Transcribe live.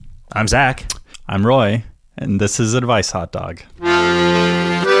I'm Zach. I'm Roy, and this is Advice Hot Dog.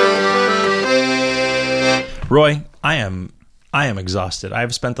 Roy, I am exhausted.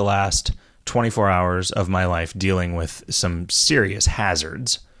 I've spent the last 24 hours of my life dealing with some serious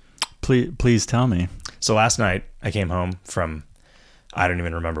hazards. Please tell me. So last night, I came home from, I don't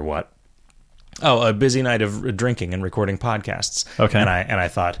even remember what. Oh, a busy night of drinking and recording podcasts. Okay. And I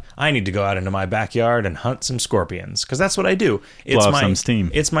thought, I need to go out into my backyard and hunt some scorpions, because that's what I do. Blow off some steam.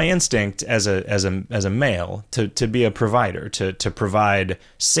 It's my instinct as a male to be a provider, to provide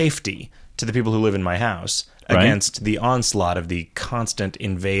safety to the people who live in my house against the onslaught of the constant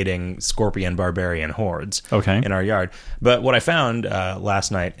invading scorpion barbarian hordes in our yard. But what I found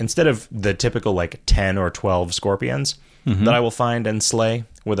last night, instead of the typical like 10 or 12 scorpions that I will find and slay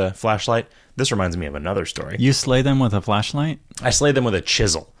with a flashlight, this reminds me of another story. You slay them with a flashlight? I slay them with a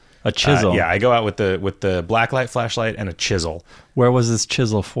chisel. A chisel? Yeah, I go out with the blacklight flashlight and a chisel. Where was this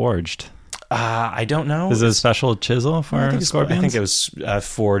chisel forged? I don't know. Is it a special chisel for scorpions? I think it was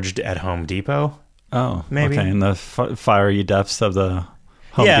forged at Home Depot. Oh, maybe. Okay, in the fiery depths of the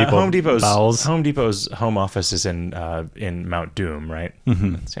Home Depot Home Depot's bowels. Home Depot's home office is in Mount Doom, right?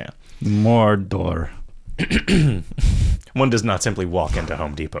 Mm-hmm. Yeah. Mordor. One does not simply walk into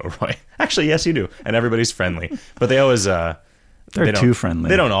Home Depot, Roy. Actually, yes, you do, and everybody's friendly. But they always they're too friendly.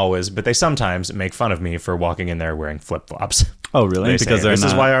 They don't always, but they sometimes make fun of me for walking in there wearing flip flops. Oh, really? Because they're this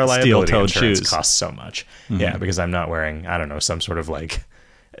is why our liability steel-toed insurance shoes costs so much. Mm-hmm. Yeah, because I'm not wearing, I don't know, some sort of like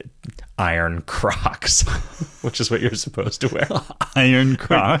iron Crocs, which is what you're supposed to wear. Iron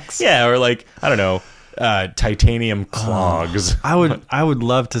Crocs? Yeah, or like, I don't know, titanium clogs. I would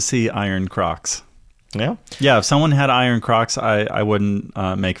love to see iron Crocs. Yeah? Yeah, if someone had iron Crocs, I wouldn't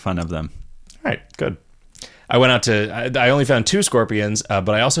make fun of them. All right, good. I went out I only found 2 scorpions, but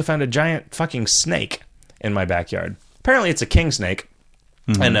I also found a giant fucking snake in my backyard. Apparently it's a king snake.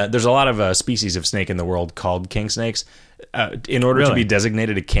 Mm-hmm. And there's a lot of species of snake in the world called king snakes. In order to be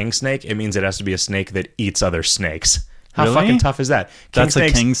designated a king snake, it means it has to be a snake that eats other snakes. How fucking tough is that? That's a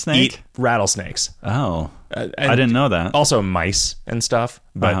king snake? Eat rattlesnakes. Oh, I didn't know that. Also mice and stuff.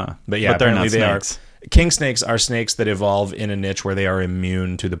 But yeah, but they're apparently not snakes. King snakes are snakes that evolve in a niche where they are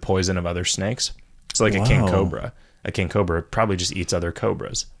immune to the poison of other snakes. So like a king cobra. A king cobra probably just eats other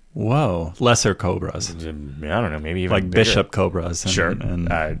cobras. Whoa. Lesser cobras. I don't know, maybe even like bigger. bishop cobras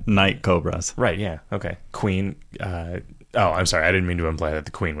and knight cobras. Right, yeah. Okay. Queen. I'm sorry. I didn't mean to imply that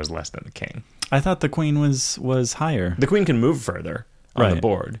the queen was less than the king. I thought the queen was higher. The queen can move further on the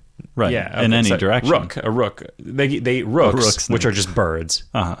board. Right. Yeah. In any direction. A rook. They eat rooks, which are just birds,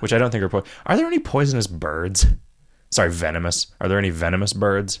 which I don't think are poisonous. Are there any poisonous birds? Sorry, venomous. Are there any venomous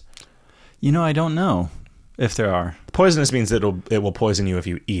birds? You know, I don't know if there are. Poisonous means that it will poison you if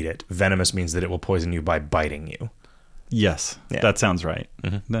you eat it. Venomous means that it will poison you by biting you. Yes, that sounds right.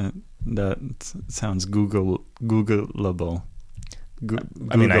 Mm-hmm. That sounds Googleable.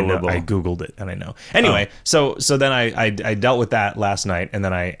 I mean, I Googled it and I know. Anyway, so then I dealt with that last night, and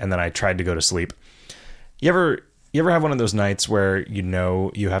then I tried to go to sleep. You ever have one of those nights where you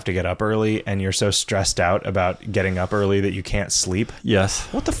know you have to get up early and you're so stressed out about getting up early that you can't sleep? Yes.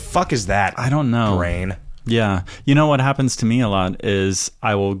 What the fuck is that? I don't know. Brain. Yeah. You know what happens to me a lot is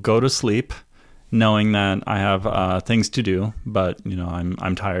I will go to sleep knowing that I have things to do, but you know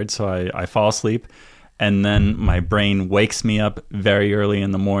I'm tired, so I fall asleep, and then my brain wakes me up very early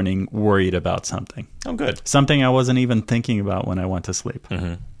in the morning worried about something. Oh, good. Something I wasn't even thinking about when I went to sleep.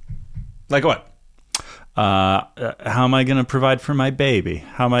 Mm-hmm. Like what? How am I going to provide for my baby?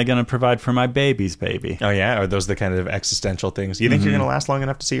 How am I going to provide for my baby's baby? Oh, yeah? Are those the kind of existential things? You think you're going to last long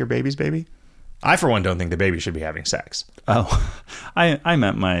enough to see your baby's baby? I, for one, don't think the baby should be having sex. Oh, I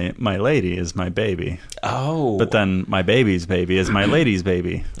meant my lady is my baby. Oh. But then my baby's baby is my lady's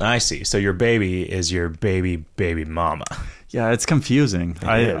baby. I see. So your baby is your baby mama. Yeah, it's confusing.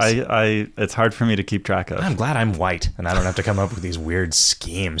 It's hard for me to keep track of. I'm glad I'm white and I don't have to come up with these weird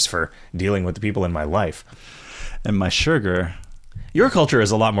schemes for dealing with the people in my life. And my sugar. Your culture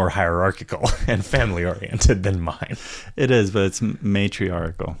is a lot more hierarchical and family-oriented than mine. It is, but it's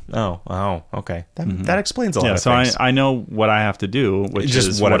matriarchal. Oh, okay. That explains a lot of so things. I know what I have to do, which just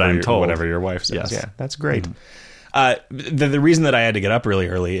is what I'm told. Whatever your wife says. Yes. Yeah, that's great. The reason that I had to get up really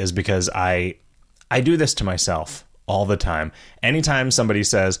early is because I do this to myself all the time. Anytime somebody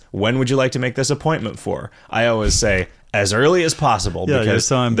says, when would you like to make this appointment for? I always say, as early as possible, because you're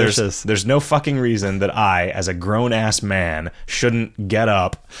so ambitious. There's no fucking reason that I, as a grown-ass man, shouldn't get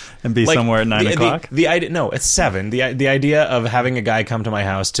up and be somewhere at 9 o'clock. The idea, no, it's 7. The idea of having a guy come to my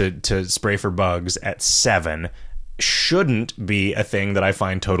house to spray for bugs at 7 shouldn't be a thing that I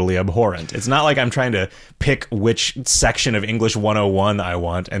find totally abhorrent. It's not like I'm trying to pick which section of English 101 I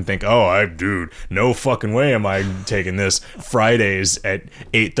want and think, dude, no fucking way am I taking this Fridays at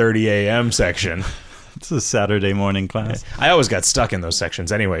 8:30 a.m. section. It's a Saturday morning class. I always got stuck in those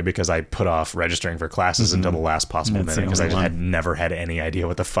sections anyway because I put off registering for classes until the last possible minute because I just had never had any idea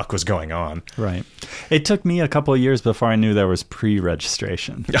what the fuck was going on. Right. It took me a couple of years before I knew there was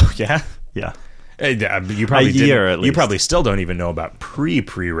pre-registration. Oh, yeah? Yeah. You probably a year at least. You probably still don't even know about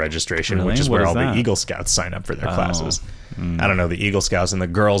pre-registration, really? which is what where is all that? the Eagle Scouts sign up for their classes. I don't know, the Eagle Scouts and the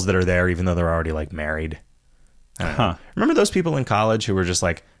girls that are there, even though they're already like married. I don't know. Remember those people in college who were just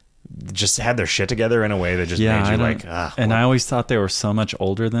like, just had their shit together in a way that just made you like, and I always thought they were so much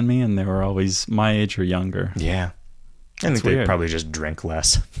older than me, and they were always my age or younger. Yeah. I think they probably just drink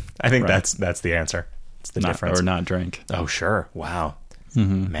less. I think that's the answer. It's the difference. Or not drink. Oh, sure. Wow.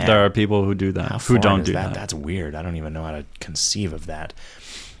 Mm-hmm. Man. There are people who do that, who don't do that. That's weird. I don't even know how to conceive of that.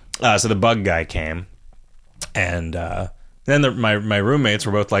 So the bug guy came, and then my roommates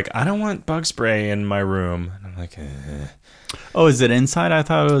were both like, I don't want bug spray in my room. And I'm like, Oh, is it inside? I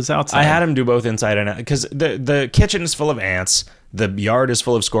thought it was outside. I had him do both inside and out because the kitchen is full of ants. The yard is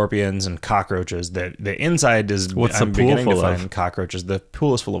full of scorpions and cockroaches. The inside is... What's the pool full of? Cockroaches. The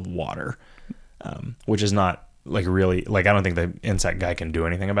pool is full of water, which is not... like really, like I don't think the insect guy can do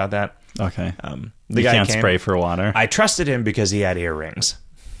anything about that. Okay. The you guy can't spray for water. I trusted him because he had earrings.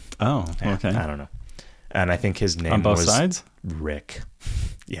 Oh, okay. I don't know. And I think his name on both was sides. Rick.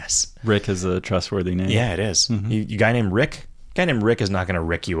 Yes. Rick is a trustworthy name. Yeah, it is. Mm-hmm. You guy named Rick. Guy named Rick is not going to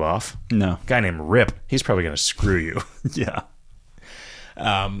rick you off. No. Guy named Rip. He's probably going to screw you. Yeah.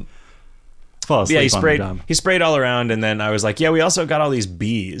 He sprayed all around, and then I was like, yeah, we also got all these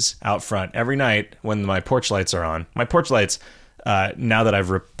bees out front every night when my porch lights are on. My porch lights, now that I've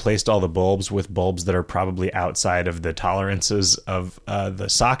replaced all the bulbs with bulbs that are probably outside of the tolerances of the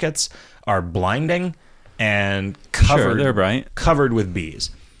sockets, are blinding and covered. Sure, they're bright. Covered with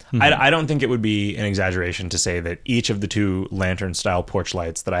bees. Mm-hmm. I don't think it would be an exaggeration to say that each of the 2 lantern-style porch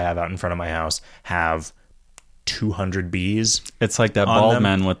lights that I have out in front of my house have 200 bees. It's like that bald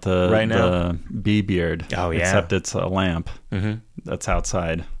man with the bee beard. Oh yeah, except it's a lamp that's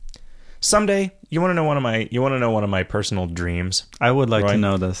outside. Someday, you want to know one of my personal dreams? I would like Roy? to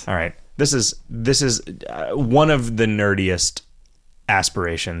know this. All right, this is one of the nerdiest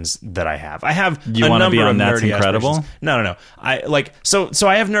aspirations that I have. I have you want to be on That's Incredible? No. I like so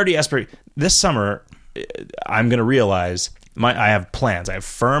I have nerdy aspirations. This summer, I'm going to realize. I have plans. I have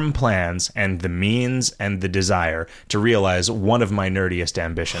firm plans and the means and the desire to realize one of my nerdiest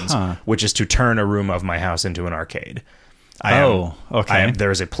ambitions, which is to turn a room of my house into an arcade. Okay.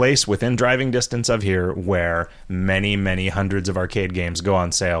 There is a place within driving distance of here where many, many hundreds of arcade games go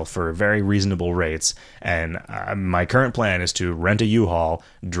on sale for very reasonable rates. And my current plan is to rent a U-Haul,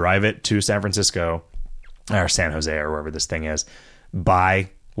 drive it to San Francisco or San Jose or wherever this thing is,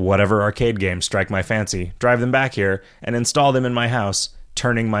 buy whatever arcade games strike my fancy, drive them back here, and install them in my house,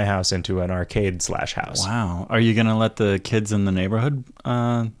 turning my house into an arcade/house. Wow. Are you going to let the kids in the neighborhood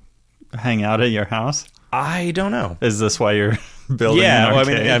hang out at your house? I don't know. Is this why you're building an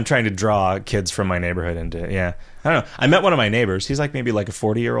arcade? I mean, I'm trying to draw kids from my neighborhood into, I don't know. I met one of my neighbors. He's like maybe like a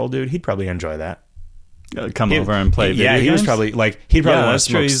 40-year-old dude. He'd probably enjoy that. Come over and play video games? He was probably like, he'd probably want to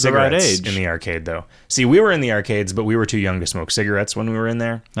smoke He's cigarettes the right age. in the arcade, though. See, we were in the arcades, but we were too young to smoke cigarettes when we were in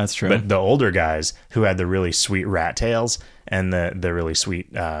there. That's true. But the older guys who had the really sweet rat tails and the really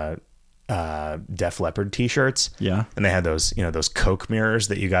sweet Def Leppard t-shirts. Yeah. And they had those, those Coke mirrors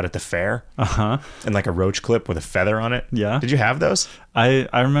that you got at the fair. Uh-huh. And like a roach clip with a feather on it. Yeah. Did you have those? I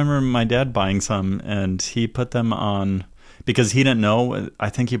remember my dad buying some, and he put them on because he didn't know. I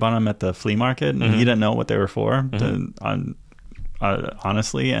think he bought them at the flea market, and he didn't know what they were for,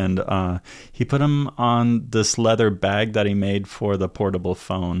 honestly. And he put them on this leather bag that he made for the portable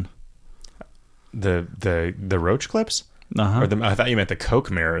phone. The roach clips? Uh-huh. Or I thought you meant the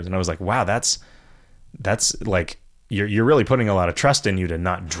Coke mirrors, and I was like, wow, that's like you're really putting a lot of trust in you to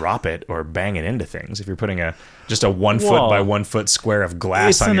not drop it or bang it into things. If you're putting just a 1 foot by 1 foot square of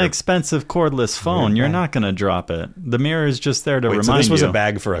glass, it's an expensive cordless phone. You're not going to drop it. The mirror is just there to remind you. So this was a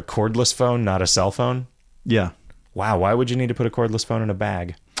bag for a cordless phone, not a cell phone? Yeah. Wow. Why would you need to put a cordless phone in a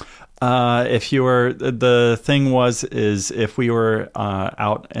bag? If you were, the thing is if we were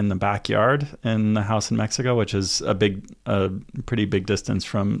out in the backyard in the house in Mexico, which is a pretty big distance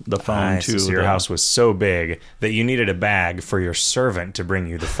from the phone to so your house was so big that you needed a bag for your servant to bring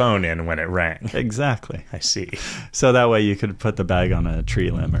you the phone in when it rang. Exactly. I see. So that way you could put the bag on a tree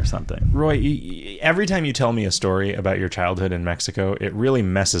limb or something. Roy, every time you tell me a story about your childhood in Mexico, it really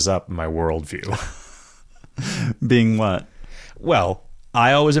messes up my worldview. Being what? Well,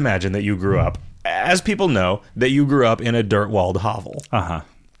 I always imagine that you grew up, as people know, that you grew up in a dirt-walled hovel. Uh-huh.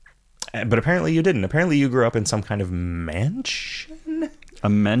 But apparently you didn't. Apparently you grew up in some kind of mansion? A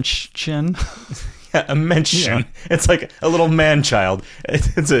mention? Yeah, a mansion. Yeah. It's like a little man-child.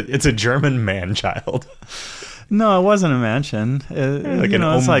 It's a German man-child. No, it wasn't a mansion. Like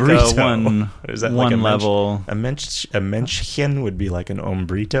it's like a one level. A mention would be like an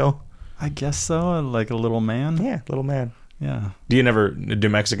hombrito. I guess so. Like a little man. Yeah, little man. Yeah. Do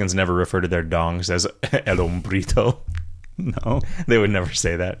Mexicans never refer to their dongs as el hombrito? No. They would never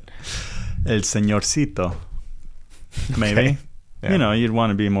say that. El señorcito. Maybe. Okay. Yeah. You'd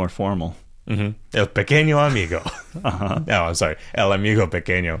want to be more formal. Mm-hmm. El pequeño amigo. Uh-huh. No, I'm sorry. El amigo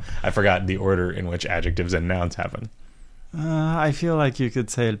pequeño. I forgot the order in which adjectives and nouns happen. I feel like you could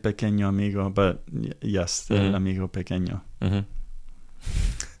say el pequeño amigo, but yes, el amigo pequeño. Mm-hmm.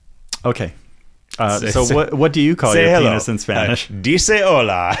 Okay. What do you call your hello. penis in Spanish? Dice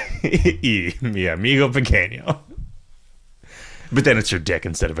hola y mi amigo pequeño. But then it's your dick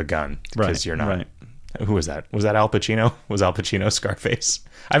instead of a gun. Because you're not. Right. Who was that? Was that Al Pacino? Was Al Pacino Scarface?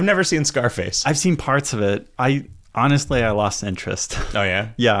 I've never seen Scarface. I've seen parts of it. Honestly, I lost interest. Oh, yeah?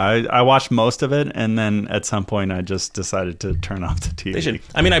 Yeah, I watched most of it, and then at some point I just decided to turn off the TV. They should.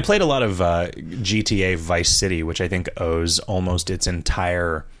 I mean, I played a lot of GTA Vice City, which I think owes almost its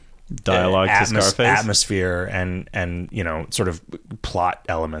entire dialogue to Scarface, atmosphere, and sort of plot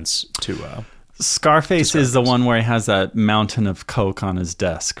elements to Scarface is the one where he has that mountain of coke on his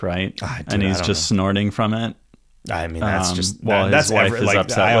desk, right? And he's just snorting from it. I mean, that's just while his wife is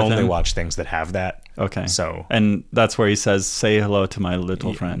upset I with only him. watch things that have that. Okay. So, and that's where he says, "Say hello to my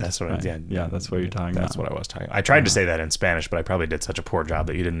little friend." That's what. Right? Yeah, that's what you're talking about. That's what I was talking. I tried to say that in Spanish, but I probably did such a poor job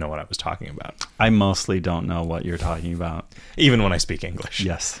that you didn't know what I was talking about. I mostly don't know what you're talking about, even when I speak English.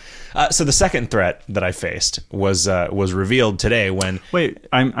 Yes. So the second threat that I faced was revealed today when. Wait,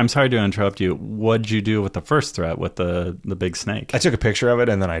 I'm sorry to interrupt you. What'd you do with the first threat with the big snake? I took a picture of it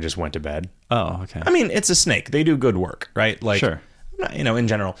and then I just went to bed. Oh, okay. I mean, it's a snake. They do good work, right? Like, sure. In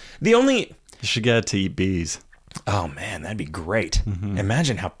general, you should get it to eat bees. Oh man, that'd be great. Mm-hmm.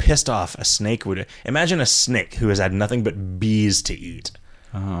 Imagine how pissed off a snake would. Imagine a snake who has had nothing but bees to eat.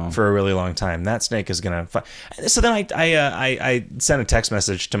 For a really long time. That snake is gonna. So then I sent a text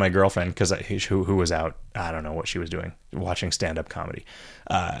message to my girlfriend because who was out. I don't know what she was doing, watching stand-up comedy,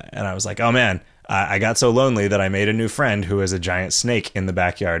 and I was like, oh man, I got so lonely that I made a new friend who has a giant snake in the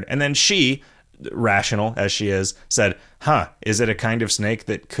backyard. And then she, rational as she is, said, "Huh, is it a kind of snake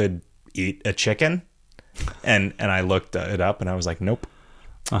that could eat a chicken?" And I looked it up and I was like, nope,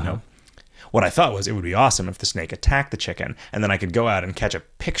 nope. What I thought was it would be awesome if the snake attacked the chicken and then I could go out and catch a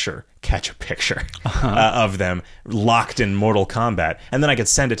picture of them locked in mortal combat. And then I could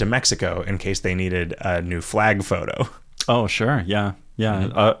send it to Mexico in case they needed a new flag photo. Oh, sure. Yeah. Yeah.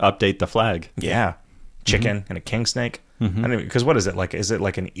 Mm-hmm. Update the flag. Yeah. Chicken and a king snake. Mm-hmm. I mean, because what is it like? Is it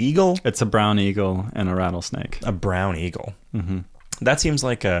like an eagle? It's a brown eagle and a rattlesnake. A brown eagle. Mm-hmm. That seems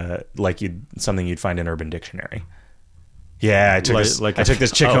like something you'd find in Urban Dictionary. Yeah, I took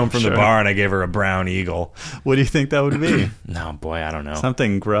this chick home from the bar and I gave her a brown eagle. What do you think that would be? No, boy, I don't know.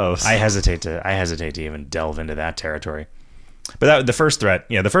 Something gross. I hesitate to even delve into that territory. But the first threat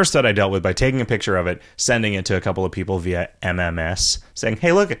I dealt with by taking a picture of it, sending it to a couple of people via MMS, saying,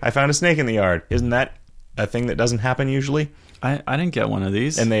 "Hey, look, I found a snake in the yard. Isn't that a thing that doesn't happen usually?" I didn't get one of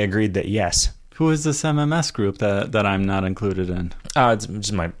these. And they agreed that yes. Who is this MMS group that I'm not included in? It's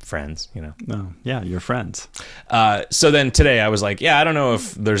just my friends, Oh, yeah, your friends. So then today I was like, yeah, I don't know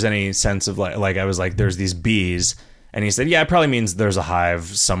if there's any sense of like I was like, there's these bees. And he said, yeah, it probably means there's a hive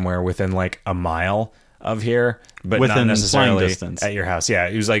somewhere within like a mile of here, but within not necessarily distance at your house. Yeah,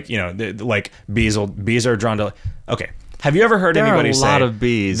 he was like, like bees are drawn to. Okay. Have you ever heard anybody say there are a lot of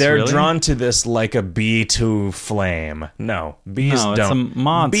bees? They're really? drawn to this like a bee to flame? No, bees don't.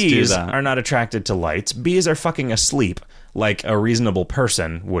 Moths bees do that. Are not attracted to lights. Bees are fucking asleep like a reasonable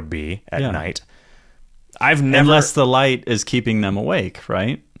person would be at night. Unless the light is keeping them awake,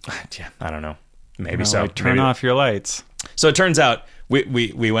 right? Yeah, I don't know. Maybe so. Like turn off your lights. So it turns out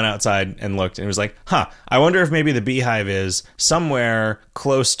we went outside and looked, and it was like, I wonder if maybe the beehive is somewhere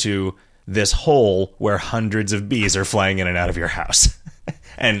close to this hole where hundreds of bees are flying in and out of your house.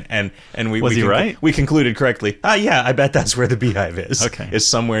 and we right? We concluded correctly. Yeah, I bet that's where the beehive is. Okay. Is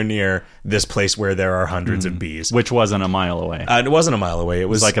somewhere near this place where there are hundreds of bees. Which wasn't a mile away. It wasn't a mile away. It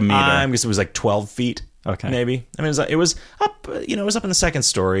was like a meter. I guess it was like 12 feet. Okay. Maybe. I mean, it was up, it was up in the second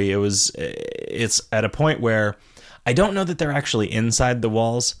story. It's at a point where I don't know that they're actually inside the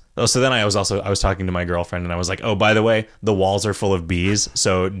walls. Oh, so then I was talking to my girlfriend and I was like, oh, by the way, the walls are full of bees,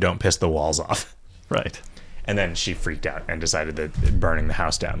 so don't piss the walls off. Right. And then she freaked out and decided that burning the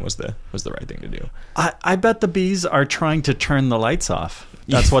house down was the right thing to do. I bet the bees are trying to turn the lights off.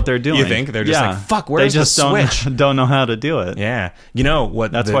 That's what they're doing. You think they're just like, fuck? Where's the switch? Don't know how to do it. Yeah, you know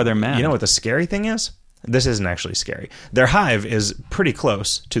what? That's why they're mad. You know what the scary thing is? This isn't actually scary. Their hive is pretty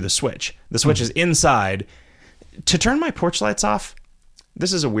close to the switch. The switch is inside. To turn my porch lights off.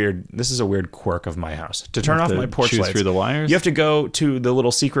 This is a weird quirk of my house. To turn off my porch lights, through the wires. You have to go to the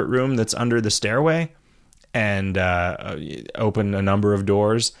little secret room that's under the stairway, and open a number of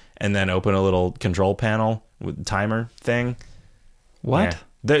doors, and then open a little control panel with timer thing. What?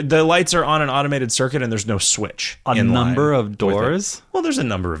 Yeah. The lights are on an automated circuit, and there's no switch. A number of doors? Well, there's a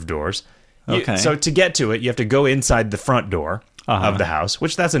number of doors. Okay. So to get to it, you have to go inside the front door of the house,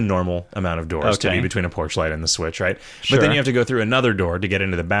 which that's a normal amount of doors to be between a porch light and the switch, right? Sure. But then you have to go through another door to get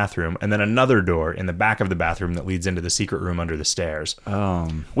into the bathroom, and then another door in the back of the bathroom that leads into the secret room under the stairs,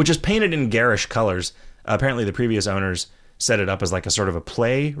 which is painted in garish colors. Apparently, the previous owners set it up as like a sort of a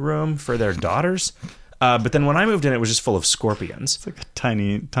play room for their daughters. But then when I moved in, it was just full of scorpions. It's like a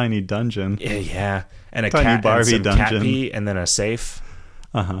tiny dungeon. Yeah. And a tiny cat, Barbie and some cat dungeon. pee, and then a safe.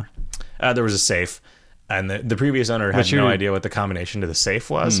 There was a safe. And the previous owner had But no idea what the combination to the safe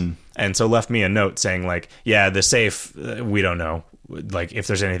was. And so left me a note saying, like, yeah, the safe, we don't know. Like, if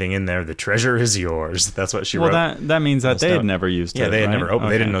there's anything in there, the treasure is yours. That's what she wrote. Well, that means that they had never used it. Yeah, they had right? never opened.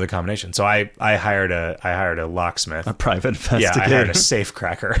 Okay. They didn't know the combination. So I hired a locksmith. A private investigator. Yeah, I hired a safe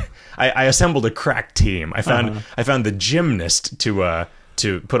cracker. I assembled a crack team. I found the gymnast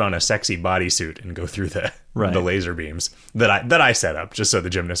to put on a sexy bodysuit and go through the laser beams that I set up just so the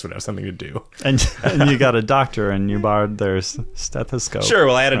gymnast would have something to do. And you got a doctor and you borrowed their stethoscope. Sure.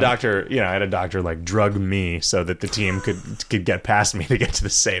 Well, I had a doctor. I had a doctor like drug me so that the team could get past me to get to the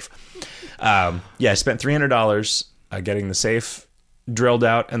safe. I spent $300 getting the safe drilled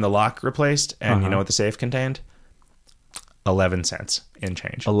out and the lock replaced. And you know what the safe contained? 11 cents in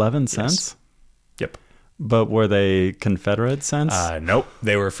change. 11 cents? Yes. Yep. But were they Confederate cents? Nope.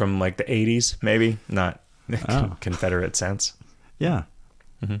 They were from like the 80s, maybe. Not Confederate cents. Yeah.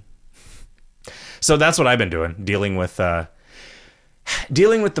 So that's what I've been doing, dealing with the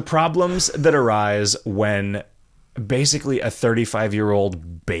problems that arise when basically a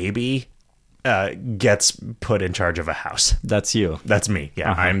 35-year-old baby gets put in charge of a house. That's you. That's me.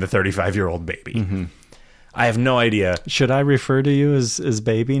 Yeah, I'm the 35-year-old baby. I have no idea. Should I refer to you as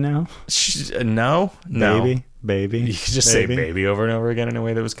baby now? No. Baby. You could just say baby over and over again in a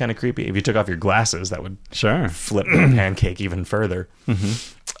way that was kind of creepy. If you took off your glasses, that would flip the pancake even further. You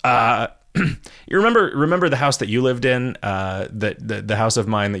remember the house that you lived in, the house of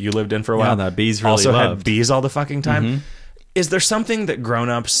mine that you lived in for a while? Yeah, that bees really also loved. had bees all the fucking time. Is there something that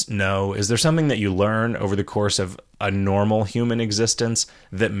grown-ups know? Is there something that you learn over the course of a normal human existence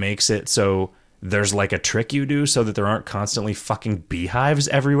that makes it so there's like a trick you do so that there aren't constantly fucking beehives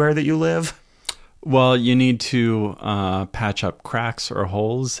everywhere that you live? Well, you need to patch up cracks or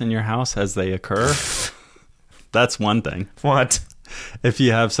holes in your house as they occur. That's one thing. What? If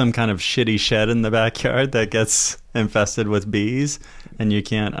you have some kind of shitty shed in the backyard that gets infested with bees and you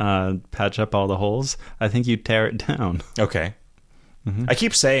can't patch up all the holes, I think you tear it down. Okay. I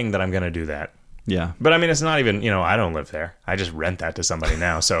keep saying that I'm going to do that. Yeah. But I mean, it's not even, I don't live there. I just rent that to somebody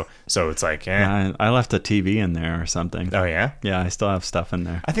now. So it's like, I left a TV in there or something. Oh, yeah? Yeah, I still have stuff in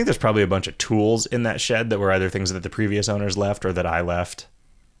there. I think there's probably a bunch of tools in that shed that were either things that the previous owners left or that I left.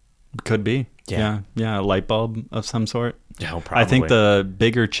 Could be. Yeah. Yeah, a light bulb of some sort. Oh, probably. I think the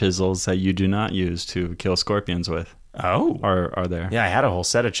bigger chisels that you do not use to kill scorpions with are there. Yeah, I had a whole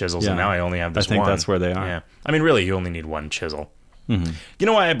set of chisels, and now I only have this one. I think that's where they are. Yeah. I mean, really, you only need one chisel. You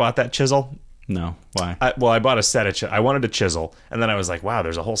know why I bought that chisel? No. Why? I bought a set of I wanted a chisel, and then I was like, wow,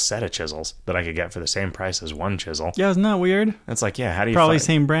 there's a whole set of chisels that I could get for the same price as one chisel. Yeah, isn't that weird? It's like, yeah, how do you Probably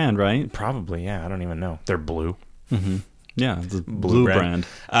same brand, right? Probably, yeah. I don't even know. They're blue. Yeah, the blue brand.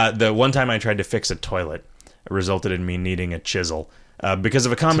 The one time I tried to fix a toilet, it resulted in me needing a chisel because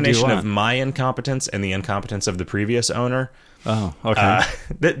of a combination of my incompetence and the incompetence of the previous owner. Oh, okay.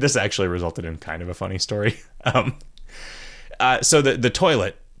 This actually resulted in kind of a funny story. So the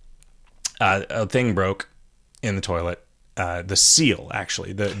toilet, a thing broke in the toilet. The seal,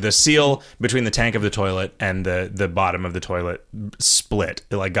 actually, the seal between the tank of the toilet and the bottom of the toilet split.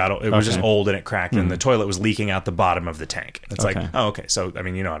 It was just old and it cracked, and the toilet was leaking out the bottom of the tank. It's like, oh, okay. So I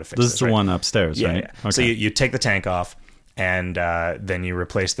mean, you know how to fix this. This is the one upstairs, right? Yeah. Okay. So you take the tank off, and then you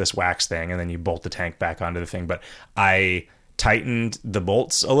replace this wax thing, and then you bolt the tank back onto the thing. But I tightened the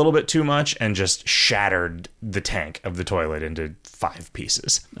bolts a little bit too much and just shattered the tank of the toilet into 5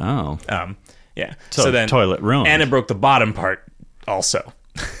 pieces. Oh. Yeah. So then toilet ruined. And it broke the bottom part also.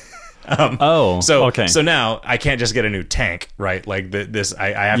 Okay. So now I can't just get a new tank, right? Like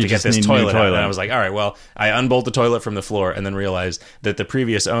I have You to get just this need a new toilet out. toilet. And I was like, all right, well, I unbolt the toilet from the floor and then realized that the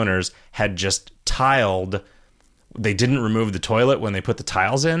previous owners had just tiled. They didn't remove the toilet when they put the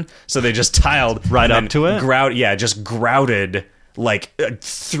tiles in, so they just tiled Right and up then to it? just grouted like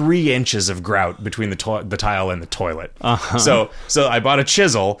 3 inches of grout between the tile and the toilet. So I bought a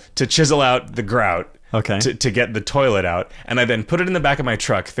chisel to chisel out the grout. Okay. To get the toilet out, and I then put it in the back of my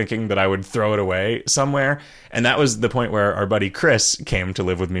truck, thinking that I would throw it away somewhere. And that was the point where our buddy Chris came to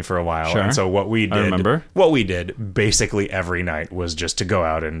live with me for a while. Sure. And so what we did basically every night was just to go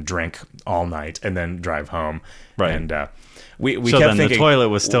out and drink all night and then drive home. Right. And we So kept then thinking the toilet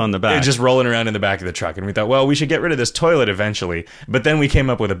was still in the back. just rolling around in the back of the truck, and we thought, well, we should get rid of this toilet eventually. But then we came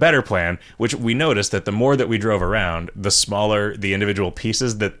up with a better plan, which we noticed that the more that we drove around, the smaller the individual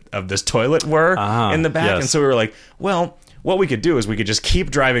pieces of this toilet were in the back. yes. And so we were like, well, what we could do is we could just keep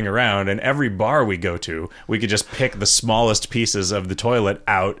driving around, and every bar we go to, we could just pick the smallest pieces of the toilet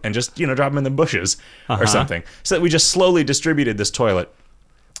out and just, drop them in the bushes or something. So that we just slowly distributed this toilet.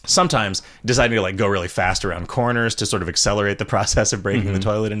 Sometimes deciding to go really fast around corners to sort of accelerate the process of breaking the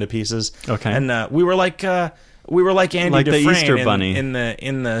toilet into pieces. Okay. And we were like Andy Like the Dufresne Easter Bunny. in the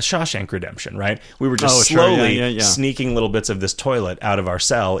Shawshank Redemption, right? We were Oh, just sure. slowly Yeah. sneaking little bits of this toilet out of our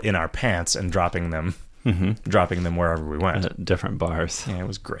cell in our pants and dropping them wherever we went. Different bars. Yeah, it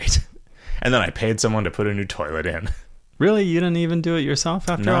was great. And then I paid someone to put a new toilet in. Really? You didn't even do it yourself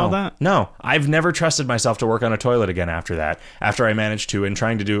after all that? No, I've never trusted myself to work on a toilet again after that. After I managed to, and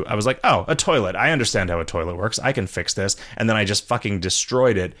trying to do, I was like, oh, a toilet. I understand how a toilet works. I can fix this. And then I just fucking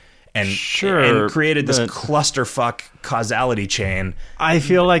destroyed it and created this clusterfuck causality chain. I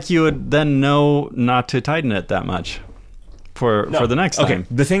feel like you would then know not to tighten it that much for the next time. Okay,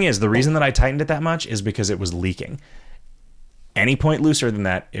 the thing is, the reason that I tightened it that much is because it was leaking. Any point looser than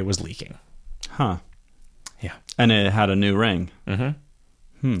that, it was leaking. Huh. Yeah. And it had a new ring.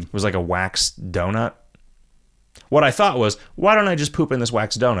 It was like a wax donut. What I thought was, why don't I just poop in this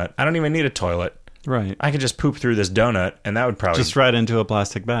wax donut? I don't even need a toilet. Right. I could just poop through this donut, and that would probably Just right into a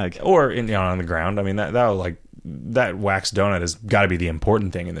plastic bag. or on the ground. I mean, that wax donut has got to be the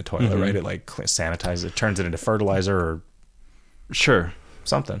important thing in the toilet, right? It sanitizes it, turns it into fertilizer or Sure.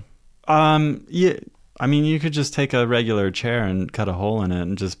 something. Yeah. I mean, you could just take a regular chair and cut a hole in it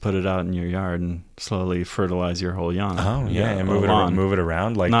and just put it out in your yard and slowly fertilize your whole yawn. Oh yeah, and move it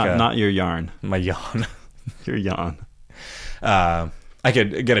around like not your yarn, my yawn. your yawn. I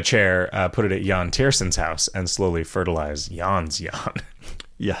could get a chair, put it at Jan Tierson's house, and slowly fertilize Jan's yawn.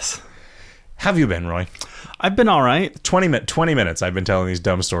 Yes. Have you been, Roy? I've been all right. 20 minutes I've been telling these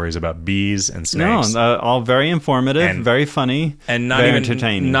dumb stories about bees and snakes. No, all very informative, very funny, and not very even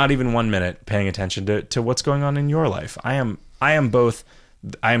entertaining. Not even 1 minute paying attention to what's going on in your life. I am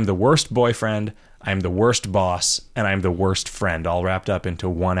the worst boyfriend, I am the worst boss, and I am the worst friend, all wrapped up into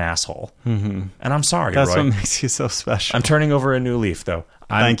one asshole. And I'm sorry, That's Roy. what makes you so special. I'm turning over a new leaf, though.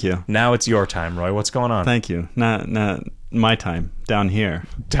 Thank you. Now it's your time, Roy. What's going on? Thank you. Not my time down here.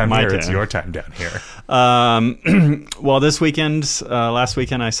 It's your time down here. Well, this weekend, last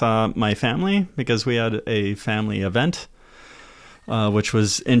weekend, I saw my family because we had a family event, which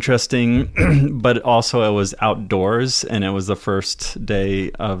was interesting, but also it was outdoors, and it was the first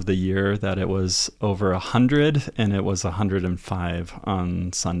day of the year that it was over 100, and it was 105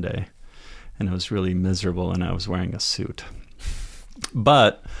 on Sunday, and it was really miserable, and I was wearing a suit.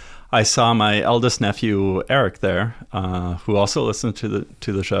 But I saw my eldest nephew Eric there, who also listened to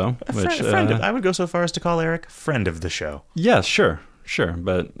the show. I would go so far as to call Eric friend of the show. Yeah, sure,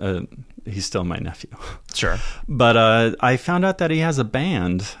 but he's still my nephew. Sure. But I found out that he has a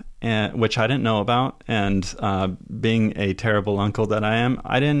band, which I didn't know about. And being a terrible uncle that I am,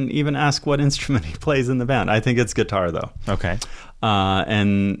 I didn't even ask what instrument he plays in the band. I think it's guitar, though. Okay.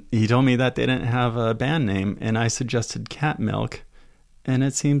 And he told me that they didn't have a band name, and I suggested Cat Milk. And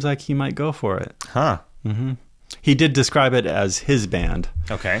it seems like he might go for it. Huh. Mm-hmm. He did describe it as his band.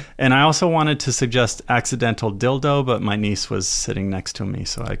 Okay. And I also wanted to suggest Accidental Dildo, but my niece was sitting next to me,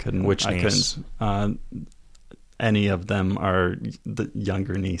 so I couldn't. Which niece? Any of them are the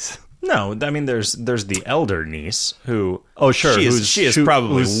younger niece. No, I mean there's the elder niece who. Oh, sure. She is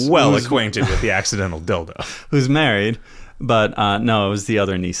probably well acquainted with the Accidental Dildo. Who's married. But no, it was the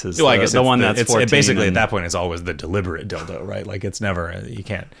other nieces. Well, I guess the one that's 14. Basically, at that point, it's always the deliberate dildo, right? Like it's never you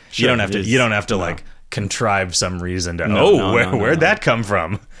can't. Sure, you don't have to like contrive some reason to. Where'd that come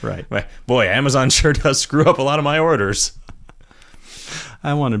from? Right. Boy, Amazon sure does screw up a lot of my orders.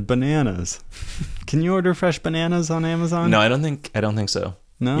 I wanted bananas. Can you order fresh bananas on Amazon? No, I don't think so.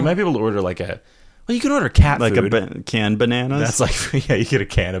 No, you might be able to order like a. Well, you can order cat Like food. canned bananas? That's like, yeah, you get a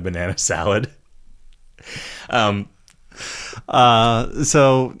can of banana salad. So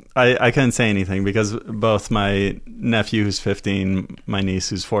I couldn't say anything because both my nephew who's 15, my niece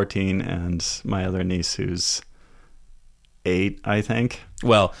who's 14, and my other niece who's 8, I think.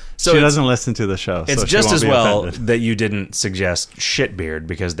 Well, so she doesn't listen to the show. It's so she just won't as be well offended. that you didn't suggest Shitbeard,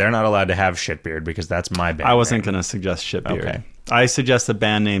 because they're not allowed to have Shitbeard, because that's my band I wasn't name. going to suggest Shitbeard. Okay. I suggest the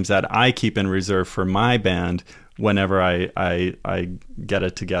band names that I keep in reserve for my band whenever I get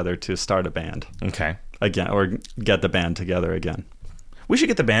it together to start a band Okay. again, or get the band together again. We should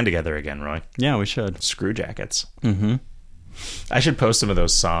get the band together again, Roy. Yeah, we should. Screw Jackets. Mm-hmm. I should post some of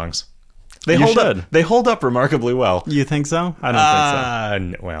those songs. They You hold should. up. They hold up remarkably well. You think so? I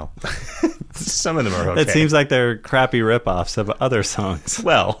don't think so. Well, some of them are okay. It seems like they're crappy ripoffs of other songs.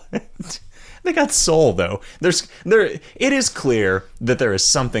 Well, they got soul though. It is clear that there is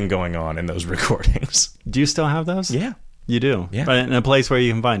something going on in those recordings. Do you still have those? Yeah. You do? Yeah. But in a place where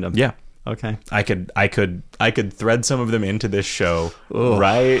you can find them? Yeah. Okay. I could thread some of them into this show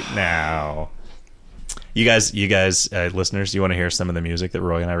right now. You guys, listeners, you want to hear some of the music that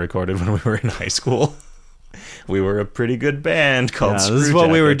Roy and I recorded when we were in high school? We were a pretty good band called Screw this is what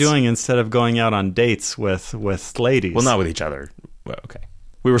we were Jackets. doing instead of going out on dates with ladies. Well, not with each other. Well, okay.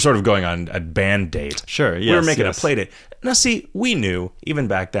 We were sort of going on a band date. Sure, We were yes, making yes. a play date. Now, see, we knew, even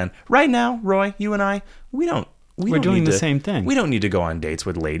back then. Right now, Roy, you and I, we're doing the same thing. We don't need to go on dates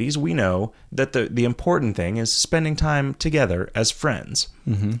with ladies. We know that the important thing is spending time together as friends.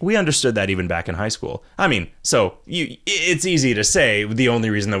 Mm-hmm. We understood that even back in high school. I mean, so it's easy to say the only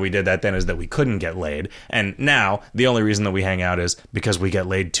reason that we did that then is that we couldn't get laid. And now the only reason that we hang out is because we get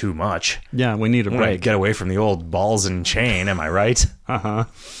laid too much. Yeah, we need a We want to break. get away from the old balls and chain, am I right? Uh-huh.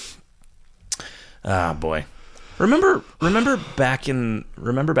 Ah, boy. Remember back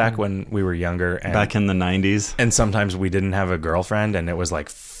when we were younger and Back in the 90s. and sometimes we didn't have a girlfriend and it was like,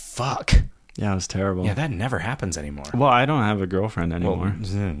 fuck. Yeah, it was terrible. Yeah, that never happens anymore. Well, I don't have a girlfriend anymore.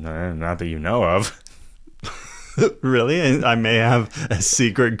 Not that you know of. Really? I may have a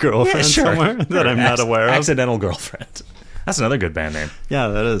secret girlfriend somewhere that I'm not aware of. Accidental girlfriend. That's another good band name. Yeah,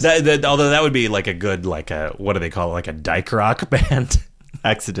 that is. Although that would be like a good, what do they call it? Like a dyke rock band.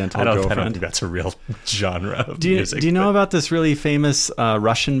 Accidental I don't girlfriend. think that's a real genre of Do you music. know but- about this really famous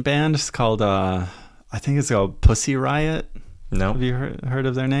Russian band? It's called, I think it's called Pussy Riot. No. Have you heard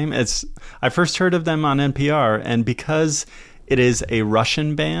of their name? I first heard of them on NPR, and because it is a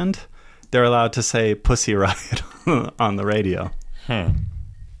Russian band, they're allowed to say Pussy Riot on the radio.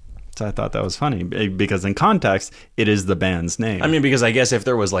 So I thought that was funny because in context, it is the band's name. I mean, because I guess if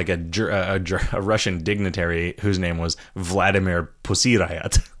there was like a Russian dignitary whose name was Vladimir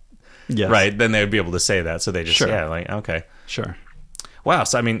Pusirayat, yes. right, then they would be able to say that. So they just, Sure. yeah, like, okay. Sure. Wow.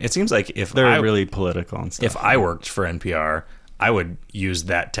 So, I mean, it seems like if They're really political and stuff. if I worked for NPR, I would use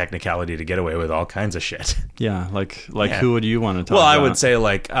that technicality to get away with all kinds of shit. Yeah, like Yeah. who would you want to talk Well, about? I would say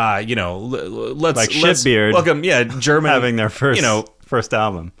like, let's Like Shitbeard welcome, yeah, German having their first, you know, first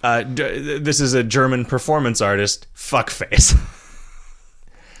album. this is a German performance artist, fuckface.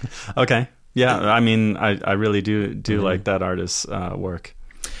 Okay. Yeah, I mean, I really do like that artist's work.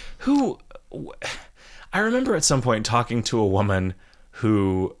 I remember at some point talking to a woman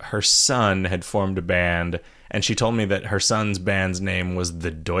who her son had formed a band, and she told me that her son's band's name was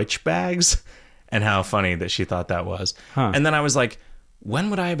the Deutschbags, and how funny that she thought that was. Huh. And then I was like, when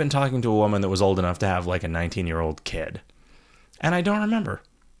would I have been talking to a woman that was old enough to have like a 19-year-old kid? And I don't remember.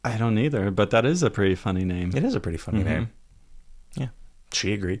 I don't either, but that is a pretty funny name. It is a pretty funny name. Yeah,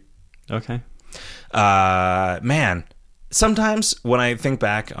 she agreed. Okay. Man, sometimes when I think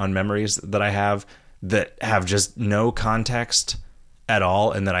back on memories that I have that have just no context at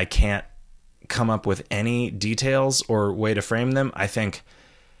all and that I can't come up with any details or way to frame them, I think,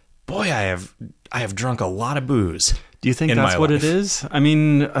 boy, I have drunk a lot of booze. Do you think in that's my what life. it is? I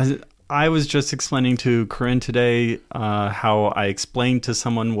mean, I was just explaining to Corinne today how I explained to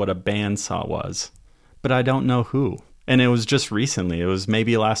someone what a bandsaw was, but I don't know who. And it was just recently. It was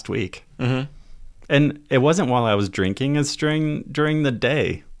maybe last week. Mm-hmm. And it wasn't while I was drinking. It's during the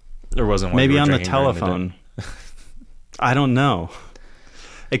day. There wasn't one Maybe you were on the drinking during telephone. I don't know.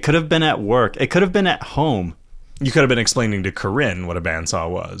 It could have been at work. It could have been at home. You could have been explaining to Corinne what a bandsaw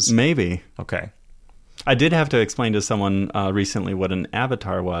was. Maybe. Okay. I did have to explain to someone recently what an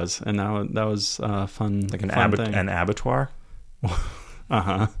avatar was, and that was fun. Like fun thing. an abattoir?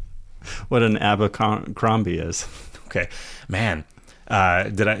 Uh-huh. What an Abercrombie is. Okay. Man,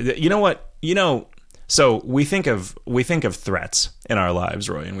 you know what? So we think of threats in our lives,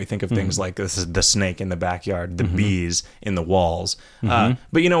 Roy, and we think of things like this is the snake in the backyard, the bees in the walls. But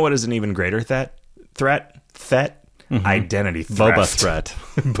you know what is an even greater threat? theft, identity theft. Boba threat.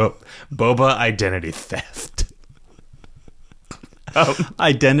 Boba identity theft.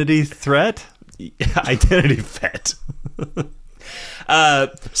 Identity threat? Identity theft. And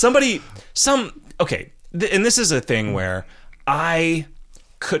this is a thing where I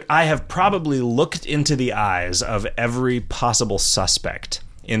have probably looked into the eyes of every possible suspect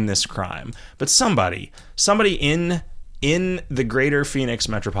in this crime, but somebody in the greater Phoenix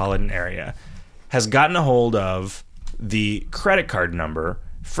metropolitan area has gotten a hold of the credit card number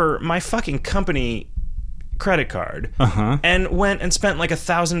for my fucking company credit card and went and spent like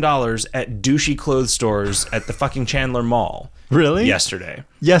 $1,000 at douchey clothes stores at the fucking Chandler Mall. Really? Yesterday.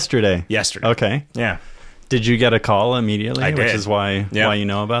 Okay. Yeah. Did you get a call immediately? I did. Which is why you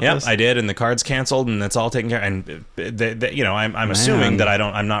know about this? I did, and the card's canceled, and it's all taken care of. And I'm assuming that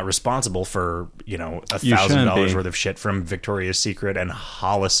I'm not responsible for $1,000 worth of shit from Victoria's Secret and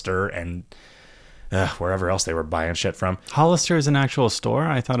Hollister and wherever else they were buying shit from. Hollister is an actual store?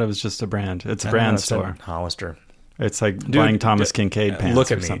 I thought it was just a brand. It's a brand store. Hollister. It's like buying Thomas Kincaid pants.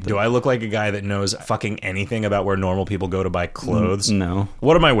 Look at or me. something. Do I look like a guy that knows fucking anything about where normal people go to buy clothes? No.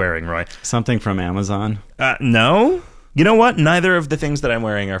 What am I wearing, Roy? Something from Amazon? No. You know what? Neither of the things that I'm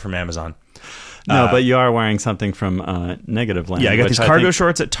wearing are from Amazon. No, but you are wearing something from Negativland. Yeah, I got these cargo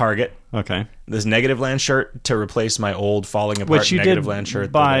shorts at Target. Okay. This Negativland shirt to replace my old falling apart Which you Negativland did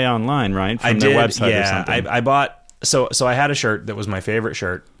shirt. buy online, right? From their website or something. I bought... So I had a shirt that was my favorite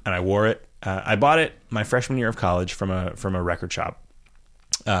shirt, and I wore it. I bought it my freshman year of college from a record shop.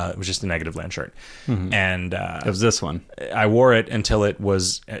 It was just a Negativland shirt. And it was this one. I wore it until it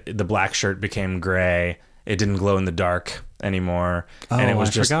was... the black shirt became gray. It didn't glow in the dark anymore. And it was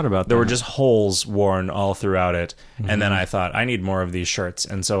I forgot about that. There were just holes worn all throughout it. And then I thought, I need more of these shirts.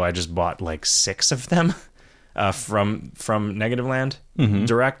 And so I just bought like 6 of them from Negativland,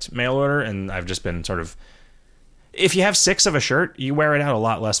 direct mail order. And I've just been sort of... If you have 6 of a shirt, you wear it out a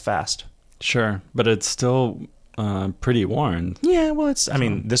lot less fast. Sure, but it's still pretty worn. Yeah, well, I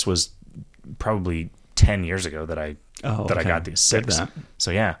mean, this was probably 10 years ago that I got these 6.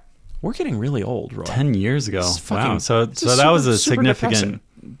 So yeah, we're getting really old, Roy. 10 years ago. Wow. So that was a significant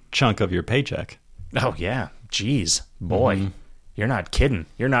chunk of your paycheck. Oh yeah. Jeez, boy. You're not kidding.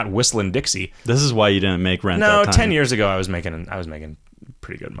 You're not whistling Dixie. This is why you didn't make rent No, that time. 10 years ago I was making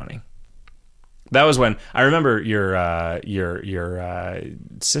pretty good money. That was when I remember your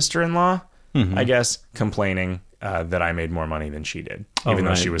sister-in-law, I guess, complaining that I made more money than she did, even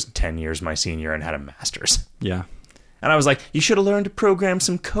though she was 10 years my senior and had a master's. Yeah. And I was like, you should have learned to program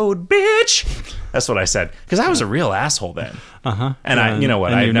some code, bitch. That's what I said, because I was a real asshole then. And you know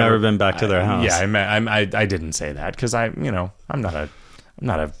what? And you've never been back to their house. Yeah, I didn't say that because I'm not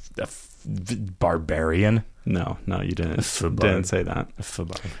a barbarian. No, you didn't say that.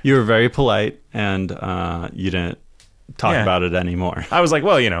 You You were very polite, and you didn't talk about it anymore. I was like,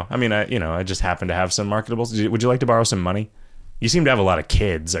 well, I just happen to have some marketables. Would you like to borrow some money? You seem to have a lot of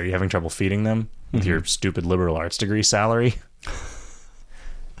kids. Are you having trouble feeding them with your stupid liberal arts degree salary?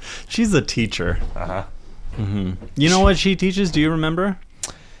 She's a teacher. You know what she teaches? Do you remember?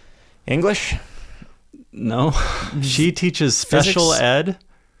 English? No. She teaches special Physics? ed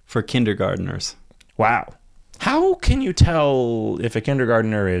for kindergartners. Wow. How can you tell if a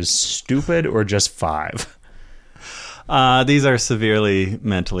kindergartner is stupid or just 5? These are severely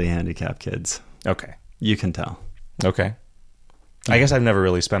mentally handicapped kids. Okay. You can tell. Okay. I guess I've never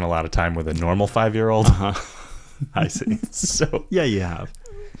really spent a lot of time with a normal 5-year-old. I see. So Yeah, you have.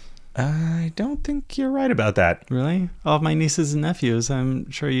 I don't think you're right about that. Really? All of my nieces and nephews,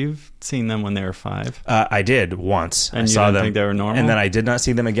 I'm sure you've seen them when they were 5. I did once. And I you saw didn't them, think they were normal? and then I did not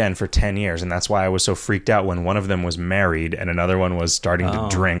see them again for 10 years, and that's why I was so freaked out when one of them was married and another one was starting to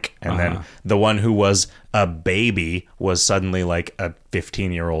drink, and then the one who was a baby was suddenly like a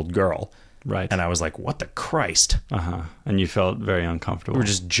 15-year-old girl. Right. And I was like, what the Christ? And you felt very uncomfortable.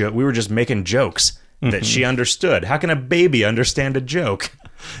 We were just making jokes that she understood. How can a baby understand a joke?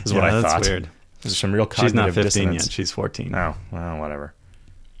 Is what I thought. That's weird. There's some real She's not cognitive 15 dissonance. yet. She's 14. Oh, well, whatever.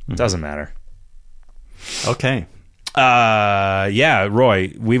 Doesn't matter. Okay. Yeah,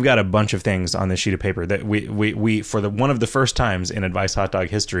 Roy, we've got a bunch of things on this sheet of paper that we for one of the first times in Advice Hot Dog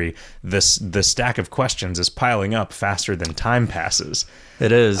history, the stack of questions is piling up faster than time passes.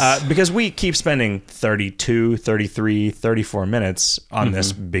 It is. Because we keep spending 32, 33, 34 minutes on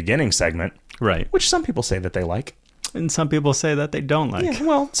this beginning segment. Right. Which some people say that they like. And some people say that they don't like. Yeah,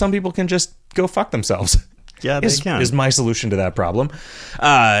 well, some people can just go fuck themselves. Yeah, they can. Is my solution to that problem.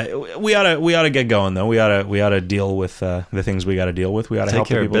 We ought to get going though. We ought to deal with the things we got to deal with. We ought to help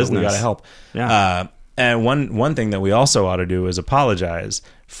the people that we got to help. Yeah. And one thing that we also ought to do is apologize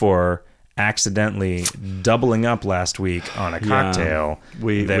for accidentally doubling up last week on a cocktail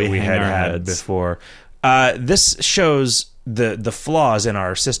we that we hang our had heads. before. This shows the flaws in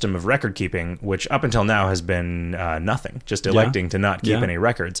our system of record keeping, which up until now has been nothing, just electing to not keep any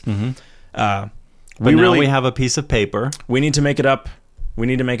records. But now we have a piece of paper. We need to make it up. We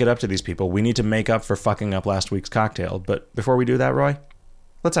need to make it up to these people. We need to make up for fucking up last week's cocktail. But before we do that, Roy,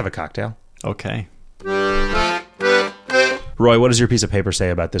 let's have a cocktail. Okay. Roy, what does your piece of paper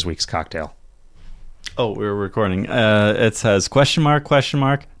say about this week's cocktail? Oh, we're recording. It says question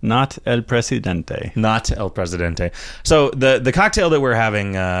mark, not El Presidente. Not El Presidente. So the cocktail that we're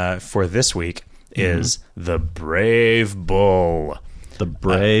having for this week is the Brave Bull. The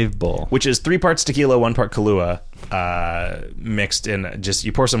Brave Bull. Which is 3 parts tequila, 1 part Kahlua, mixed in. Just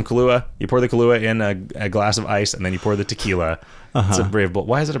you pour some Kahlua, you pour the Kahlua in a glass of ice, and then you pour the tequila. It's a Brave Bull.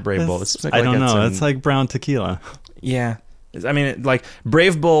 Why is it a Brave Bull? It's I don't know. It's like brown tequila. Yeah. I mean, like,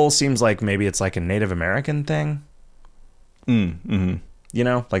 Brave Bull seems like maybe it's like a Native American thing. Mm-hmm. You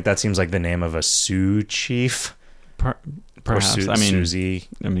know? Like, that seems like the name of a Sioux chief. Perhaps. Or Susie.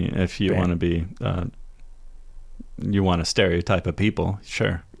 I mean, if you want to be... you want to stereotype of people,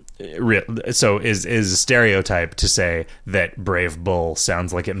 sure. So is a stereotype to say that Brave Bull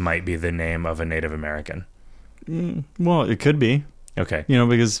sounds like it might be the name of a Native American? Well, it could be. Okay. You know,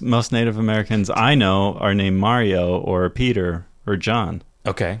 because most Native Americans I know are named Mario or Peter or John.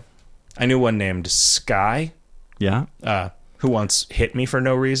 Okay. I knew one named Sky. Yeah. Who once hit me for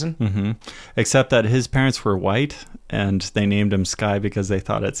no reason. Mm-hmm. Except that his parents were white, and they named him Sky because they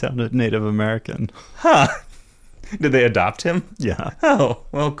thought it sounded Native American. Huh. Did they adopt him? Yeah. Oh,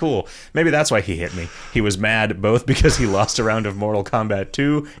 well, cool. Maybe that's why he hit me. He was mad both because he lost a round of Mortal Kombat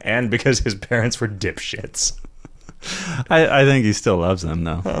 2 and because his parents were dipshits. I think he still loves them,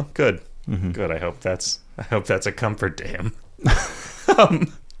 though. Oh, good. Mm-hmm. Good. I hope that's a comfort to him.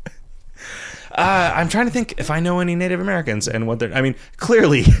 I'm trying to think if I know any Native Americans and what they're... I mean,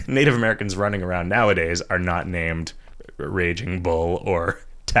 clearly Native Americans running around nowadays are not named Raging Bull or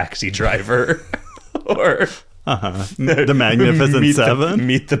Taxi Driver or... The Magnificent Seven?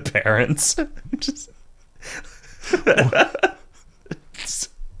 Meet the Parents. Just...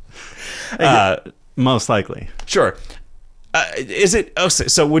 Most likely. Sure. Is it... Oh,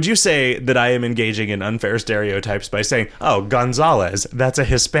 so would you say that I am engaging in unfair stereotypes by saying, oh, Gonzalez, that's a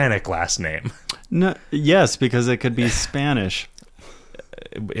Hispanic last name? No. Yes, because it could be Spanish.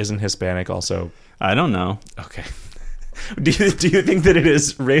 Isn't Hispanic also... I don't know. Okay. Do you think that it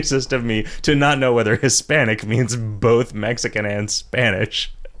is racist of me to not know whether Hispanic means both Mexican and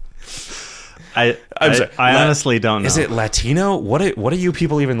Spanish? I'm sorry. I honestly don't know. Is it Latino? What do you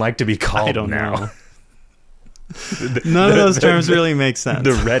people even like to be called I don't now? know. None of those terms really make sense.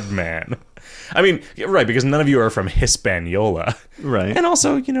 The red man. I mean, right, because none of you are from Hispaniola. Right. And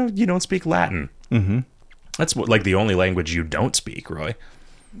also, you don't speak Latin. Mm-hmm. That's like the only language you don't speak, Roy.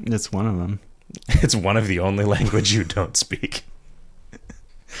 It's one of them. It's one of the only language you don't speak.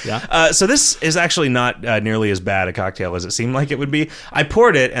 Yeah. So this is actually not nearly as bad a cocktail as it seemed like it would be. I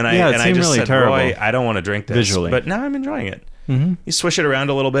poured it and I just really said, terrible. Roy, I don't want to drink this. Visually. But now I'm enjoying it. Mm-hmm. You swish it around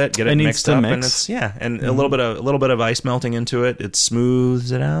a little bit, get it mixed up, and it's and a little bit of ice melting into it. It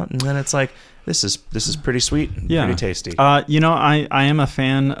smooths it out, and then it's like this is pretty sweet, and pretty tasty. I am a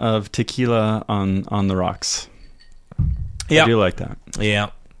fan of tequila on the rocks. Yeah, I do like that. Yeah.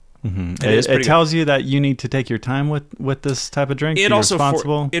 Mm-hmm. It tells you that you need to take your time with this type of drink. It also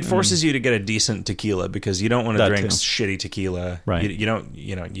responsible. It forces you to get a decent tequila because you don't want to drink too. shitty tequila. Right. You don't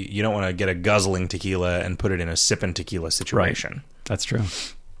want to get a guzzling tequila and put it in a sipping tequila situation. Right. That's true.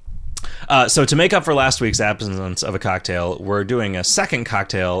 So to make up for last week's absence of a cocktail, we're doing a second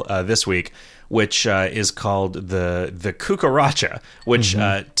cocktail this week, which is called the Cucaracha. Which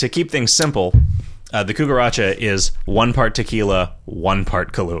to keep things simple. The Cucaracha is 1 part tequila, 1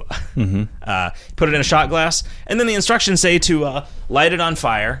 part Kahlua. Mm-hmm. Put it in a shot glass, and then the instructions say to light it on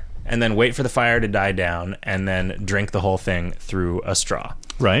fire, and then wait for the fire to die down, and then drink the whole thing through a straw.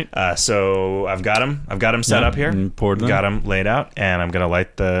 Right. So I've got them set up here. Poured them. Got them laid out, and I'm gonna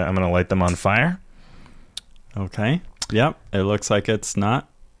light them on fire. Okay. Yep. It looks like it's not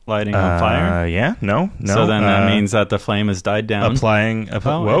lighting on fire. Yeah. No. So then that means that the flame has died down.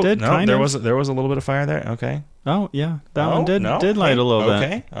 Whoa, it did, no, kind there of. was a little bit of fire there. Okay. Oh yeah, that one did light a little bit.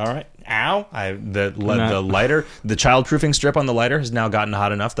 Okay. All right. Ow! The lighter, the childproofing strip on the lighter has now gotten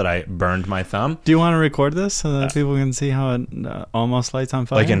hot enough that I burned my thumb. Do you want to record this so that people can see how it almost lights on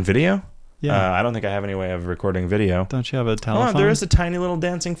fire? Like in video? Yeah. I don't think I have any way of recording video. Don't you have a telephone? Oh, there is a tiny little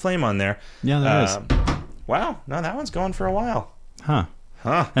dancing flame on there. Yeah, there is. Wow. No, that one's going for a while. Huh.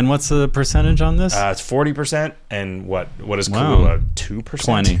 And what's the percentage on this? It's 40%. And what is Wow. Kahlua? 2%?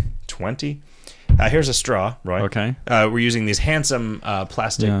 20. 20. Here's a straw, Roy. Okay. We're using these handsome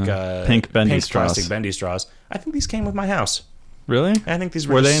plastic, pink bendy straws. Plastic bendy straws. I think these came with my house. Really? I think these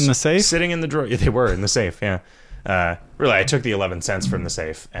were they in the safe? Sitting in the drawer. Yeah, they were in the safe. Yeah. Really, I took the 11 cents from the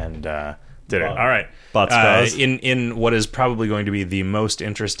safe and did it. All right. In what is probably going to be the most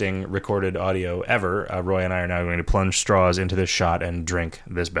interesting recorded audio ever, Roy and I are now going to plunge straws into this shot and drink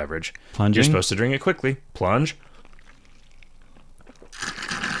this beverage. Plunging? You're supposed to drink it quickly. Plunge.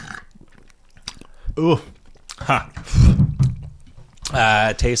 Ooh. Ha.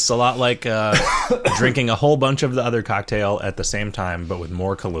 Tastes a lot like drinking a whole bunch of the other cocktail at the same time, but with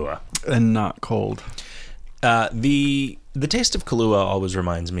more Kahlua. And not cold. The taste of Kahlua always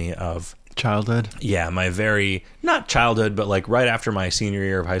reminds me of childhood. Yeah, my not childhood, but like right after my senior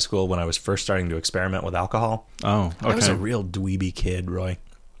year of high school when I was first starting to experiment with alcohol. Oh, okay. I was a real dweeby kid, Roy.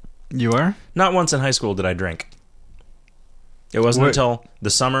 You were? Not once in high school did I drink. It wasn't until the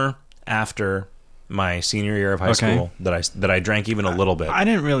summer after my senior year of high school that I drank even a little bit. I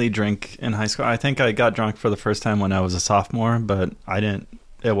didn't really drink in high school. I think I got drunk for the first time when I was a sophomore, but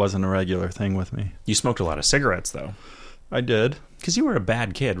it wasn't a regular thing with me. You smoked a lot of cigarettes, though. I did. Because you were a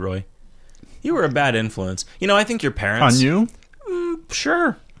bad kid, Roy. You were a bad influence. You know, I think your parents... On you?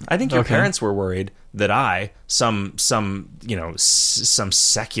 Sure. I think your parents were worried that some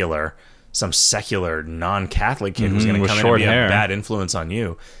secular non-Catholic kid was going to come in and be a bad influence on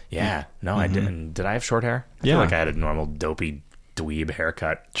you. Yeah. No, I didn't. Did I have short hair? I feel like I had a normal dopey dweeb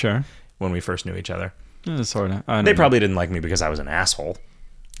haircut. Sure. When we first knew each other. Sort of. They probably didn't like me because I was an asshole.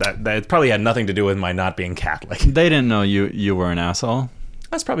 That probably had nothing to do with my not being Catholic. They didn't know you were an asshole.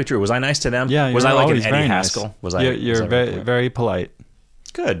 That's probably true. Was I nice to them? Yeah. Was I like an Eddie Haskell? Nice. Was I? You're very polite.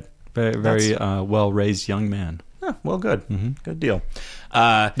 Good. Very well-raised young man. Oh, well, good. Mm-hmm. Good deal.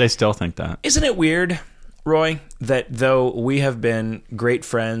 They still think that. Isn't it weird, Roy, that though we have been great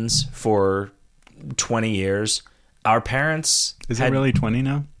friends for 20 years, our parents... Is it really 20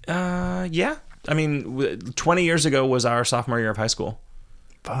 now? Yeah. I mean, 20 years ago was our sophomore year of high school.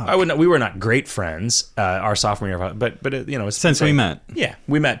 Fuck. We were not great friends our sophomore year of high school, but it's since we met. Yeah,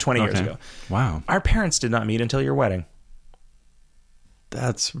 we met 20 years ago. Wow. Our parents did not meet until your wedding.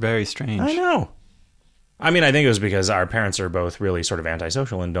 That's very strange. I know. I mean, I think it was because our parents are both really sort of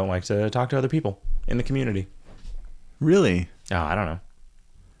antisocial and don't like to talk to other people in the community. Really? Oh, I don't know.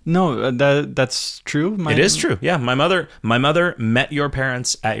 No, that's true. It is true. Yeah, my mother met your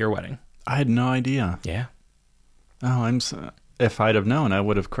parents at your wedding. I had no idea. Yeah. Oh, if I'd have known, I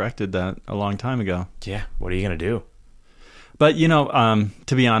would have corrected that a long time ago. Yeah. What are you gonna do? But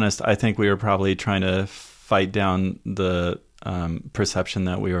to be honest, I think we were probably trying to fight down the perception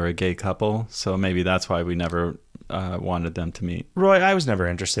that we were a gay couple, so maybe that's why we never wanted them to meet. Roy, I was never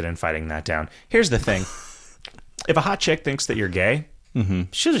interested in fighting that down. Here's the thing. If a hot chick thinks that you're gay,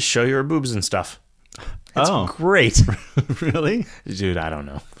 she'll just show you her boobs and stuff. It's great. Really? Dude, I don't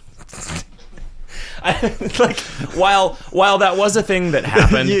know. While that was a thing that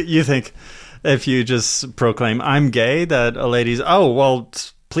happened... you think if you just proclaim, I'm gay, that a lady's,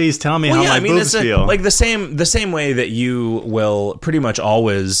 please tell me how my boobs feel. Like the same way that you will pretty much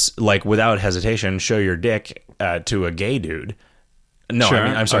always, like without hesitation, show your dick to a gay dude. No, sure.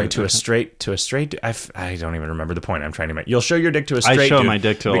 I'm sorry, to a straight dude. I don't even remember the point I'm trying to make. You'll show your dick to a straight dude. I show my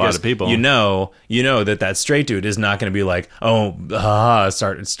dick to a lot of people. You know that straight dude is not going to be like,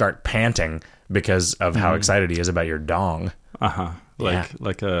 start panting because of how excited he is about your dong.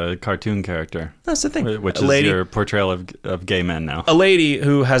 Like a cartoon character. That's the thing. Which is your portrayal of gay men now. A lady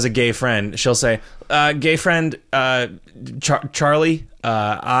who has a gay friend, she'll say, gay friend, Charlie,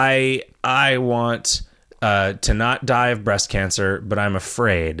 I want to not die of breast cancer, but I'm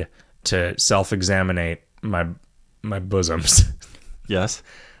afraid to self-examine my bosoms. Yes.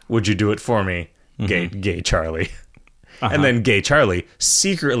 Would you do it for me, gay Charlie? And then gay Charlie,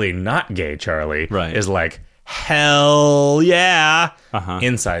 secretly not gay Charlie, is like, hell yeah.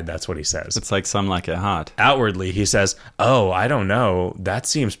 Inside, that's what he says. It's like some like it hot. Outwardly, he says, I don't know. That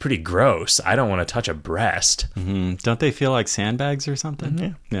seems pretty gross. I don't want to touch a breast. Don't they feel like sandbags or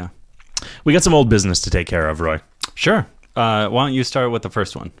something? Yeah. We got some old business to take care of, Roy. Sure. Why don't you start with the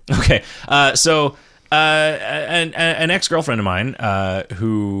first one? Okay. So an ex-girlfriend of mine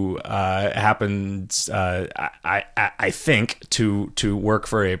who happens, I think, to work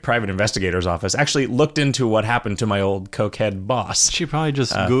for a private investigator's office actually looked into what happened to my old cokehead boss. She probably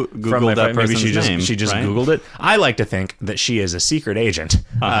just Googled that person's name. She just right? Googled it. I like to think that she is a secret agent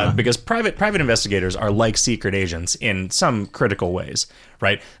because private investigators are like secret agents in some critical ways,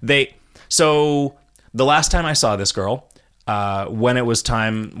 right? So the last time I saw this girl, when it was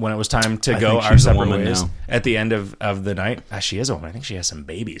time to go think our she's a separate woman ways now. at the end of the night. She is a woman. I think she has some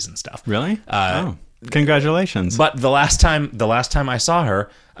babies and stuff. Really? Congratulations. But the last time I saw her,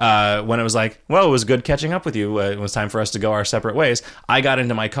 when it was like, well, it was good catching up with you. It was time for us to go our separate ways. I got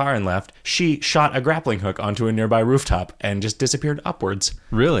into my car and left. She shot a grappling hook onto a nearby rooftop and just disappeared upwards.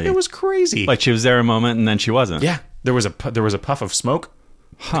 Really? It was crazy. Like she was there a moment and then she wasn't. Yeah, there was a puff of smoke.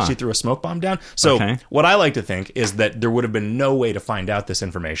 Huh. She threw a smoke bomb down. So Okay. what I like to think is that there would have been no way to find out this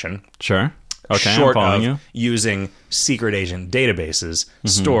information. Sure. Okay, Short I'm following of you. using secret agent databases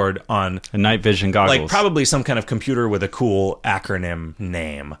stored on And night vision goggles. like probably some kind of computer with a cool acronym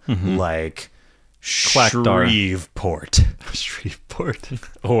name, like Clackdar. Shreveport Shreveport.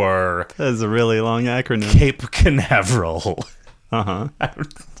 or That is a really long acronym. Cape Canaveral. Uh-huh.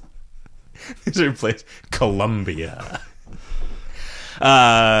 These are places. Columbia.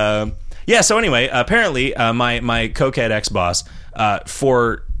 So anyway, apparently my cokehead ex-boss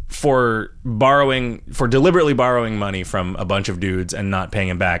for deliberately borrowing money from a bunch of dudes and not paying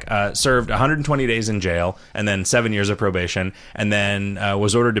him back, served 120 days in jail and then 7 years of probation, and then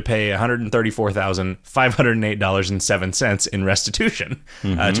was ordered to pay $134,508.07 in restitution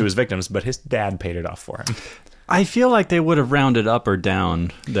to his victims, but his dad paid it off for him. I feel like they would have rounded up or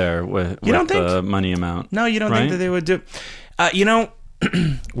down there with don't think? the money amount. No, you don't right? think that they would do?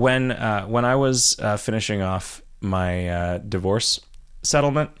 When I was finishing off my divorce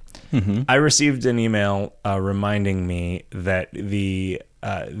settlement, I received an email reminding me that the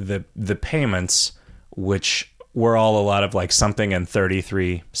payments, which were all a lot of like something and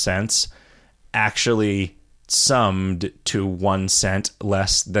 33 cents, actually summed to 1 cent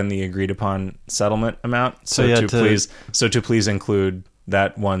less than the agreed upon settlement amount. So to please include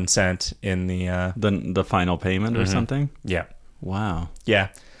that 1 cent in The final payment or something? yeah. Wow. Yeah.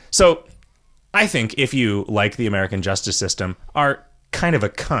 So I think if you, like the American justice system, are kind of a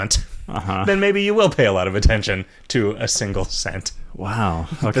cunt, then maybe you will pay a lot of attention to a single cent Wow.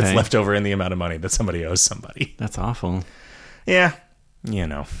 Okay. that's left over in the amount of money that somebody owes somebody. That's awful. Yeah.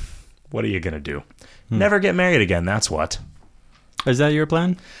 What are you going to do? Never get married again, that's what. Is that your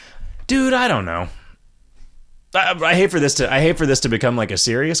plan? Dude, I don't know. I hate for this to become like a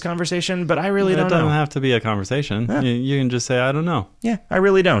serious conversation, but I really don't It doesn't know. have to be a conversation. You can just say, I don't know. Yeah, I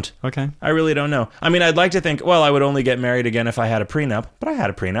really don't. Okay. I really don't know. I mean, I'd like to think, well, I would only get married again if I had a prenup, but I had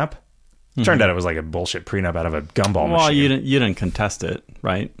a prenup. Turned out it was like a bullshit prenup out of a gumball Well, machine. you didn't contest it,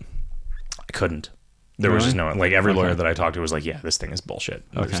 right? I couldn't. There was just no, like every lawyer that I talked to was like, yeah, this thing is bullshit.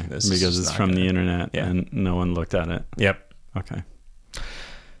 Okay. This is Because it's not from gonna- the internet Yeah. and no one looked at it. Yep. Okay.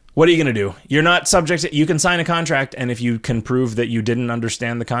 What are you going to do? You're not subject to, you can sign a contract, and if you can prove that you didn't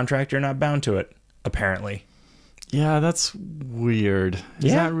understand the contract, you're not bound to it, apparently. Yeah, that's weird.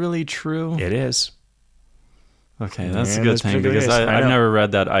 Is Yeah. that really true? It is. Okay, that's Yeah, a good this thing particular because case, I I've know. never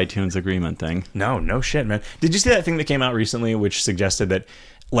read that iTunes agreement thing. No shit, man. Did you see that thing that came out recently which suggested that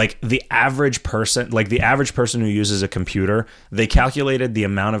like the average person who uses a computer, they calculated the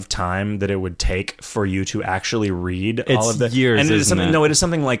amount of time that it would take for you to actually read all It's of the years, and it is isn't something it? no, it is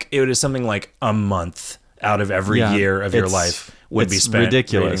something like a month out of every Yeah, year of your it's- life would be it's spent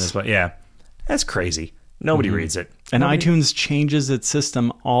ridiculous. reading this. But yeah. That's crazy. Nobody reads it. And Nobody- iTunes changes its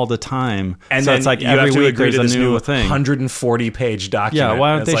system all the time. and so then it's like you every have to week agree there's to a this new thing. 140-page document. Yeah,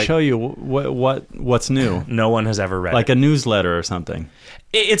 why don't It's they like, show you what's new? No one has ever read Like it. a newsletter or something.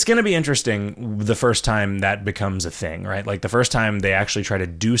 It's going to be interesting the first time that becomes a thing, right? Like the first time they actually try to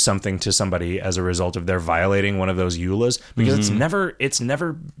do something to somebody as a result of their violating one of those EULAs, because it's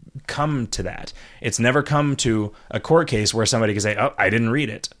never come to that. It's never come to a court case where somebody can say, "Oh, I didn't read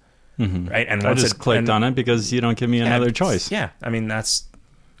it," right? And I once just clicked on it because you don't give me another it's- choice. Yeah, I mean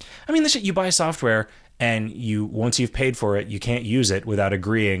the shit. You buy software, and once you've paid for it, you can't use it without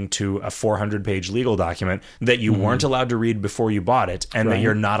agreeing to a 400-page legal document that you weren't allowed to read before you bought it, and that Right.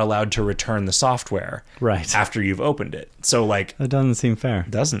 you're not allowed to return the software Right. after you've opened it. So like, That doesn't seem fair.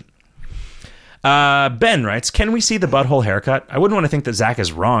 doesn't. Ben writes, can we see the butthole haircut? I wouldn't want to think that Zach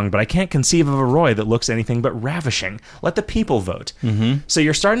is wrong, but I can't conceive of a Roy that looks anything but ravishing. Let the people vote. So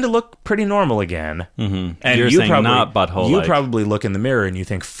you're starting to look pretty normal again. And You're you saying probably, not butthole-like. You probably look in the mirror and you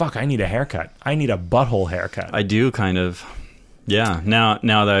think, fuck, I need a haircut. I need a butthole haircut. I do kind of. Yeah, now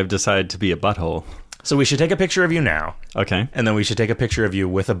that I've decided to be a butthole. So we should take a picture of you now, Okay. and then we should take a picture of you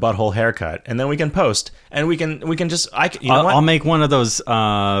with a butthole haircut, and then we can post, and you know what? I'll make one of those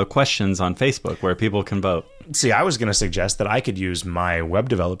questions on Facebook where people can vote. See, I was going to suggest that I could use my web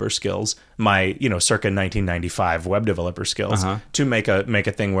developer skills, my, circa 1995 web developer skills, to make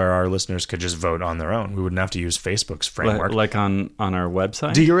a thing where our listeners could just vote on their own. We wouldn't have to use Facebook's framework. Like on our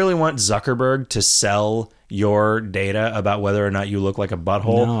website? Do you really want Zuckerberg to sell your data about whether or not you look like a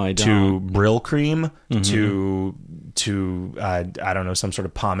butthole to Brill Cream, to I don't know, some sort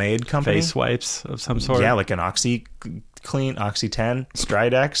of pomade company? Face wipes of some sort? Yeah, like an OxyClean, Oxy10,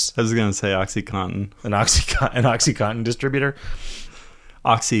 Stridex. I was going to say OxyContin. An OxyContin distributor.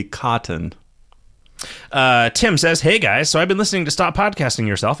 OxyContin. Tim says, "Hey guys, so I've been listening to Stop Podcasting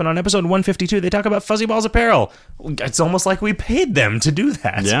Yourself, and on episode 152 they talk about Fuzzy Balls apparel. It's almost like we paid them to do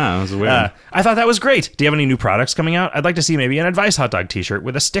that." Yeah, it was weird. I thought that was great. Do you have any new products coming out? I'd like to see maybe an Advice Hot Dog t-shirt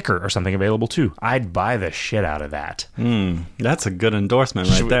with a sticker or something available too. I'd buy the shit out of that. That's a good endorsement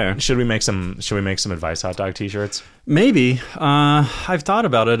there. Should we make some Advice Hot Dog t-shirts? Maybe. I've thought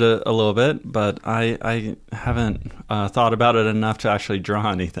about it a little bit, but I haven't thought about it enough to actually draw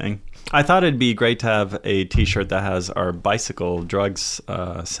anything. I thought it'd be great to have a t-shirt that has our bicycle drugs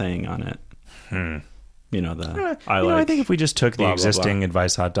saying on it. I think if we just took the existing blah, blah.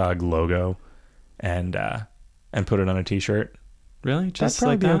 Advice Hot Dog logo and put it on a t-shirt. Really? Just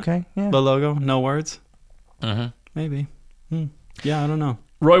that'd probably like be that? Okay. Yeah. The logo, no words? Maybe. Yeah, I don't know.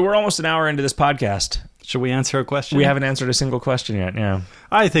 Roy, we're almost an hour into this podcast. Should we answer a question? We haven't answered a single question yet, yeah.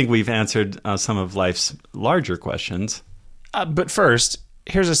 I think we've answered some of life's larger questions. But first,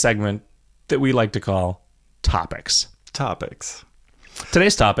 here's a segment that we like to call Topics.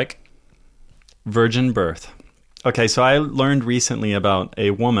 Today's topic: virgin birth. Okay, so I learned recently about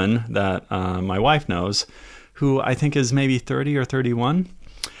a woman that my wife knows who I think is maybe 30 or 31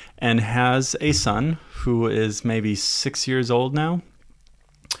 and has a son who is maybe 6 years old now.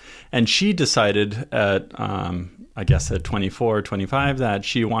 And she decided at, I guess at 24, 25, that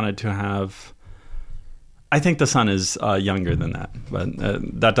she wanted to have... I think the son is younger than that, but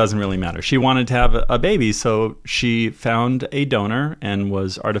that doesn't really matter. She wanted to have a baby, so she found a donor and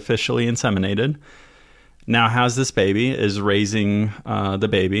was artificially inseminated. Now has this baby, is raising the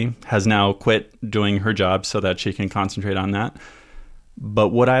baby, has now quit doing her job so that she can concentrate on that. But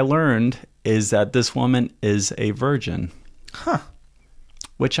what I learned is that this woman is a virgin.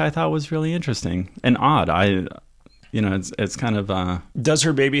 Which I thought was really interesting and odd. It's kind of... Does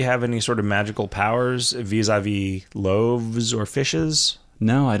her baby have any sort of magical powers vis-a-vis loaves or fishes?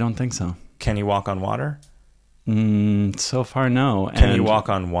 No, I don't think so. Can you walk on water? So far, no. Can you walk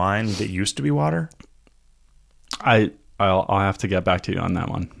on wine that used to be water? I'll have to get back to you on that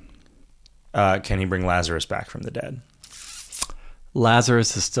one. Can he bring Lazarus back from the dead?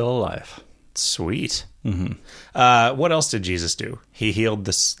 Lazarus is still alive. Sweet. What else did Jesus do? He healed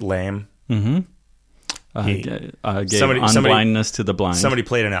the lame. Gave unblindness to the blind. Somebody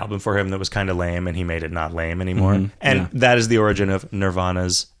played an album for him that was kind of lame, and he made it not lame anymore. And that is the origin of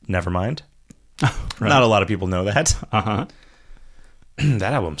Nirvana's Nevermind. Right. Not a lot of people know that.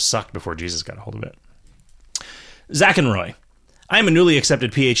 That album sucked before Jesus got a hold of it. Zach and Roy. I am a newly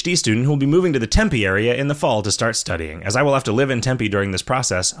accepted PhD student who will be moving to the Tempe area in the fall to start studying. As I will have to live in Tempe during this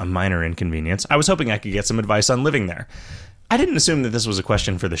process, a minor inconvenience, I was hoping I could get some advice on living there. I didn't assume that this was a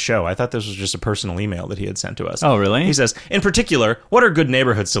question for the show. I thought this was just a personal email that he had sent to us. Oh, really? He says, in particular, what are good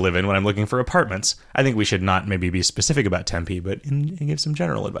neighborhoods to live in when I'm looking for apartments? I think we should not maybe be specific about Tempe, but give some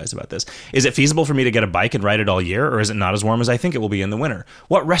general advice about this. Is it feasible for me to get a bike and ride it all year, or is it not as warm as I think it will be in the winter?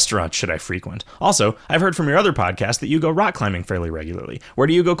 What restaurants should I frequent? Also, I've heard from your other podcast that you go rock climbing fairly regularly. Where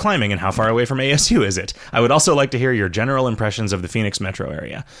do you go climbing, and how far away from ASU is it? I would also like to hear your general impressions of the Phoenix metro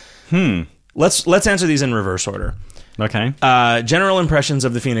area. Let's answer these in reverse order. Okay. General impressions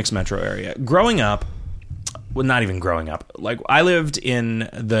of the Phoenix metro area. Growing up, well, not even growing up. Like, I lived in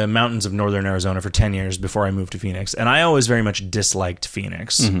the mountains of northern Arizona for 10 years before I moved to Phoenix, and I always very much disliked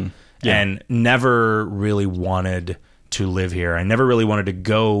Phoenix and never really wanted to live here. I never really wanted to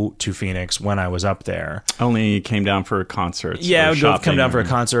go to Phoenix when I was up there. Only came down for concerts. Yeah, I would come down for a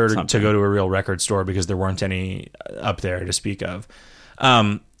concert or to go to a real record store because there weren't any up there to speak of.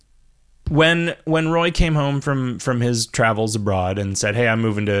 When Roy came home from his travels abroad and said, "Hey, I'm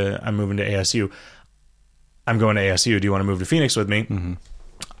moving to ASU. I'm going to ASU. Do you want to move to Phoenix with me?"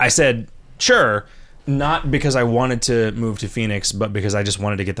 I said, "Sure." Not because I wanted to move to Phoenix, but because I just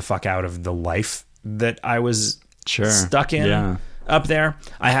wanted to get the fuck out of the life that I was stuck in up there.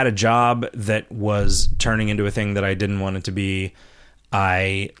 I had a job that was turning into a thing that I didn't want it to be.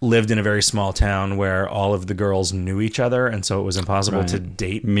 I lived in a very small town where all of the girls knew each other, and so it was impossible to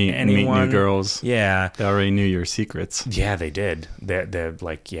date anyone. Meet new girls. Yeah. They already knew your secrets. Yeah, they did. They're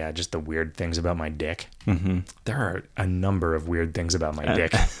like, yeah, just the weird things about my dick. Mm-hmm. There are a number of weird things about my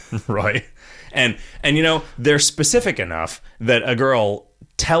dick, Roy. And you know, they're specific enough that a girl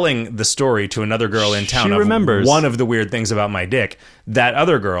telling the story to another girl in town remembers one of the weird things about my dick, that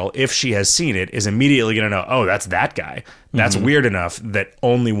other girl, if she has seen it, is immediately going to know, oh, that's that guy. That's weird enough that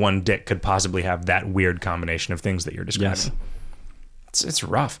only one dick could possibly have that weird combination of things that you're describing. Yes. It's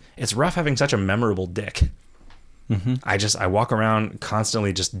rough. It's rough having such a memorable dick. Mm-hmm. I walk around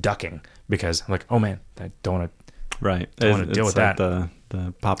constantly just ducking because I'm like, oh man, I don't want to deal with like that.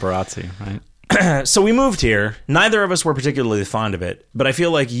 The paparazzi, right? So we moved here. Neither of us were particularly fond of it, but I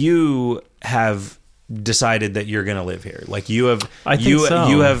feel like you have decided that you're going to live here. Like you have,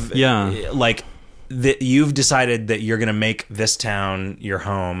 you've decided that you're going to make this town your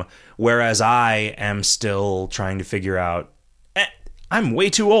home, whereas I am still trying to figure out. I'm way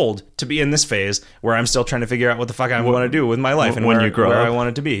too old to be in this phase where I'm still trying to figure out what the fuck I want to do with my life and where I want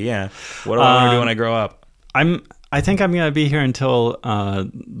it to be. Yeah, what do I want to do when I grow up? I think I'm going to be here until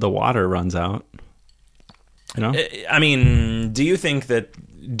the water runs out. You know? I mean, do you think that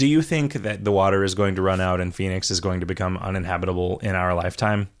the water is going to run out and Phoenix is going to become uninhabitable in our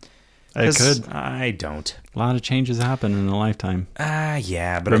lifetime? It could. I don't. A lot of changes happen in a lifetime.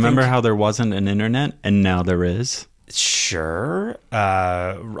 Yeah, but remember how there wasn't an internet and now there is? Sure.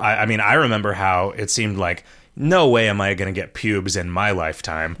 I mean, I remember how it seemed like no way am I going to get pubes in my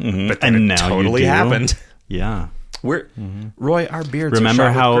lifetime, but then it totally happened. Yeah. Roy, our beards remember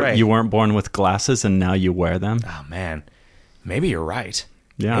are how gray. You weren't born with glasses and now you wear them? Oh man, maybe you're right.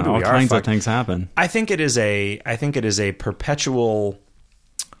 Yeah, maybe all kinds of things happen. I think it is a perpetual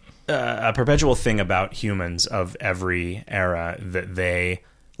thing about humans of every era that they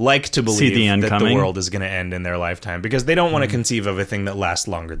like to believe that the world is going to end in their lifetime because they don't want to conceive of a thing that lasts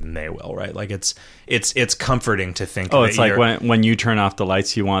longer than they will, right? Like it's comforting to think. Oh, it's like when you turn off the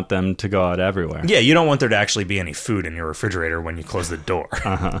lights, you want them to go out everywhere. Yeah, you don't want there to actually be any food in your refrigerator when you close the door,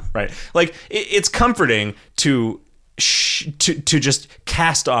 right? Like it's comforting to just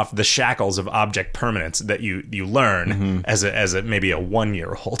cast off the shackles of object permanence that you learn as a maybe a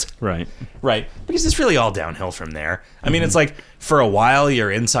 1-year-old, right, because it's really all downhill from there. I mean, it's like for a while you're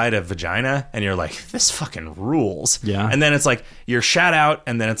inside a vagina and you're like, this fucking rules, and then it's like you're shat out,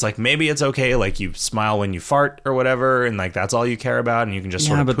 and then it's like maybe it's okay, like you smile when you fart or whatever, and like that's all you care about, and you can just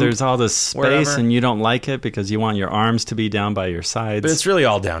sort of but there's all this space wherever. And you don't like it because you want your arms to be down by your sides, but it's really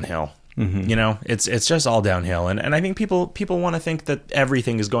all downhill. You know, it's just all downhill, and I think people want to think that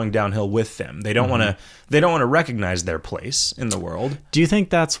everything is going downhill with them. They don't want to recognize their place in the world. Do you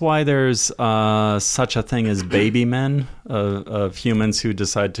think that's why there's such a thing as baby men of humans who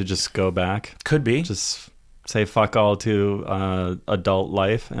decide to just go back? Could be. Just say fuck all to adult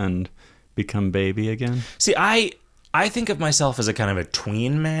life and become baby again. See, I think of myself as a kind of a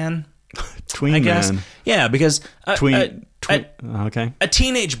tween man. Tween, I guess. Man. Yeah, because okay. A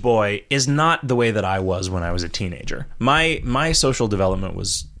teenage boy is not the way that I was when I was a teenager. My social development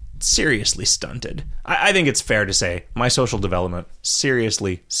was seriously stunted. I think it's fair to say my social development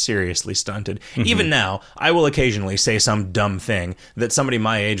seriously stunted. Even now, I will occasionally say some dumb thing that somebody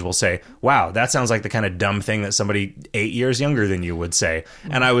my age will say, wow, that sounds like the kind of dumb thing that somebody 8 years younger than you would say.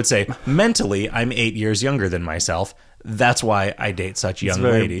 And I would say, mentally, I'm 8 years younger than myself. That's why I date such young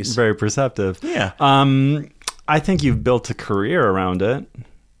ladies. Very perceptive. Yeah. I think you've built a career around it,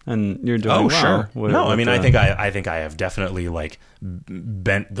 and you're doing well. Sure. No, I mean, I think I have definitely like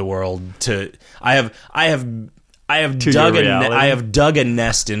bent the world to. I have dug a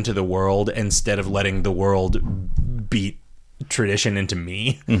nest into the world instead of letting the world beat tradition into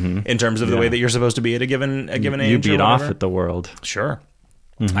me in terms of the way that you're supposed to be at a given age. You beat off at the world. Sure.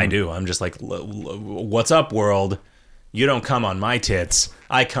 I do. I'm just like, what's up, world? You don't come on my tits.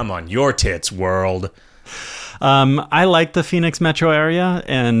 I come on your tits, world. I like the Phoenix metro area,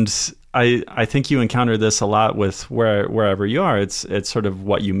 and I think you encounter this a lot with wherever you are. It's sort of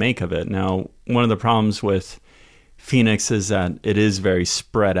what you make of it. Now, one of the problems with Phoenix is that it is very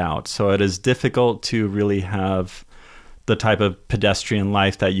spread out. So it is difficult to really have the type of pedestrian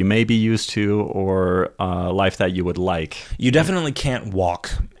life that you may be used to or life that you would like. You definitely can't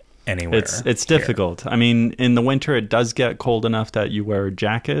walk anywhere. It's difficult. I mean, in the winter it does get cold enough that you wear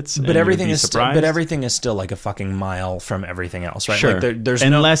jackets, but everything is still like a fucking mile from everything else, right? Sure. Like there's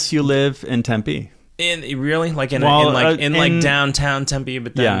unless you live in Tempe. Really, like in downtown Tempe,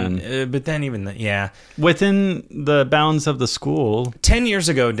 but then within the bounds of the school. 10 years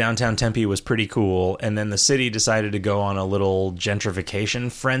ago, downtown Tempe was pretty cool, and then the city decided to go on a little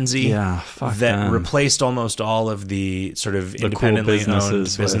gentrification frenzy that replaced almost all of the sort of independently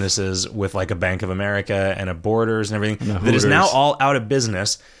owned businesses with like a Bank of America and a Borders and everything that is now all out of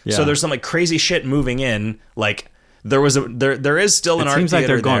business. Yeah. So there's some like crazy shit moving in, like. There is still an art theater. It seems like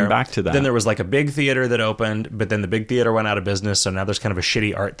they're going back to that. Then there was like a big theater that opened, but then the big theater went out of business, so now there's kind of a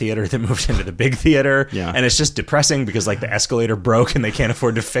shitty art theater that moved into the big theater. Yeah. And it's just depressing because like the escalator broke and they can't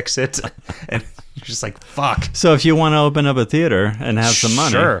afford to fix it. And you're just like, fuck. So if you want to open up a theater and have some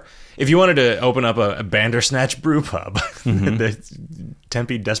money. Sure. If you wanted to open up a Bandersnatch brew pub,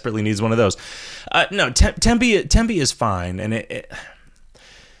 Tempe desperately needs one of those. No, Tempe is fine. And it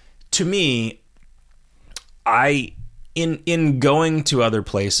to me... in going to other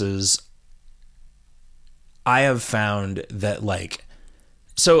places, I have found that like,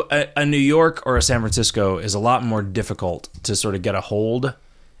 so a New York or a San Francisco is a lot more difficult to sort of get a hold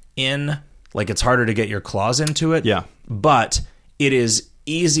in. Like it's harder to get your claws into it. Yeah. But it is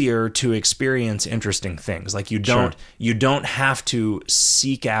easier to experience interesting things. Like you don't have to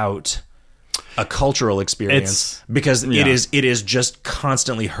seek out a cultural experience because it is just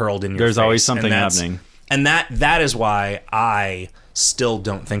constantly hurled in your face. There's always something happening. And that is why I still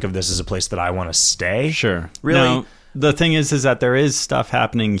don't think of this as a place that I want to stay. Sure. Really? No, the thing is that there is stuff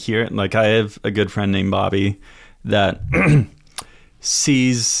happening here. Like I have a good friend named Bobby that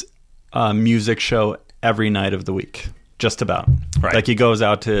sees a music show every night of the week, just about. Right. Like he goes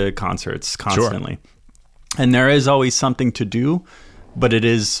out to concerts constantly. Sure. And there is always something to do, but it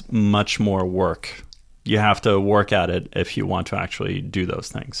is much more work. You have to work at it if you want to actually do those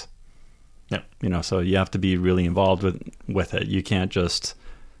things. Yeah. So you have to be really involved with it. You can't just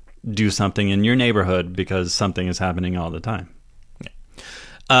do something in your neighborhood because something is happening all the time.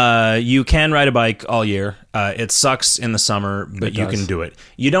 Yeah. You can ride a bike all year. It sucks in the summer, but you can do it.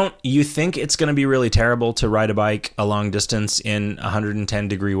 You think it's going to be really terrible to ride a bike a long distance in 110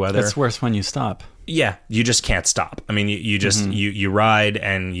 degree weather. It's worse when you stop. Yeah, you just can't stop. I mean, you just you ride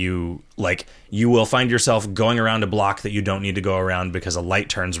and you will find yourself going around a block that you don't need to go around because a light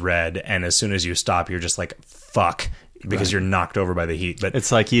turns red, and as soon as you stop, you're just like fuck because you're knocked over by the heat. But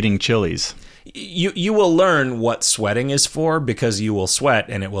it's like eating chilies. You will learn what sweating is for because you will sweat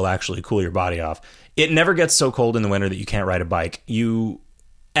and it will actually cool your body off. It never gets so cold in the winter that you can't ride a bike.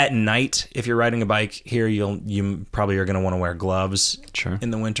 At night, if you're riding a bike here, you probably are going to want to wear gloves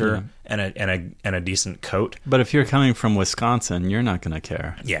in the winter and a decent coat. But if you're coming from Wisconsin, you're not going to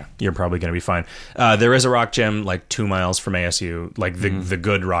care. Yeah, you're probably going to be fine. There is a rock gym like 2 miles from ASU. Like the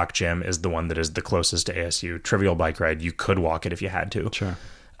good rock gym is the one that is the closest to ASU. Trivial bike ride, you could walk it if you had to. Sure.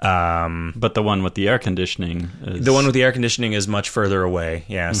 But the one with the air conditioning is much further away.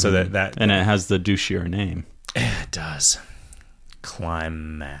 Yeah, so that and it has the douchier name. It does.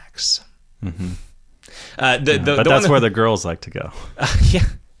 Climax. Mm-hmm. But that's where the girls like to go. Yeah,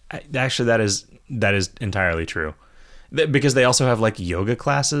 actually, that is entirely true. Because they also have like yoga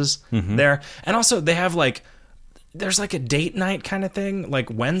classes there, and also they have like there's like a date night kind of thing, like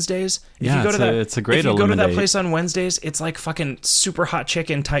Wednesdays. If you go to that place on Wednesdays, it's like fucking super hot chick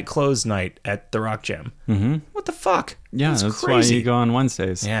in tight clothes night at the Rock Gym. Mm-hmm. What the fuck? Yeah, that's crazy. Why you go on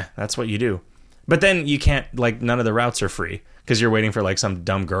Wednesdays. Yeah, that's what you do. But then you can't, like, none of the routes are free because you're waiting for like some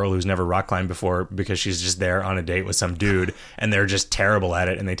dumb girl who's never rock climbed before because she's just there on a date with some dude and they're just terrible at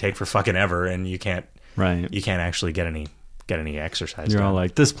it and they take for fucking ever and you can't actually get any exercise. You're done. All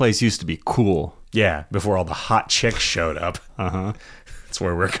like, this place used to be cool. Yeah, before all the hot chicks showed up. That's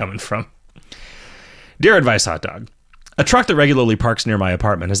where we're coming from. Dear Advice Hot Dog. A truck that regularly parks near my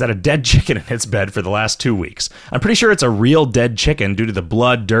apartment has had a dead chicken in its bed for the last 2 weeks. I'm pretty sure it's a real dead chicken due to the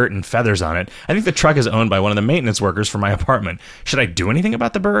blood, dirt, and feathers on it. I think the truck is owned by one of the maintenance workers for my apartment. Should I do anything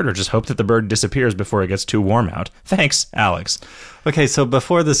about the bird or just hope that the bird disappears before it gets too warm out? Thanks, Alex. Okay, so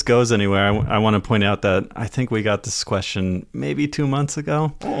before this goes anywhere, I want to point out that I think we got this question maybe 2 months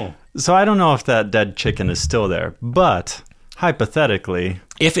ago. Oh. So I don't know if that dead chicken is still there, but hypothetically...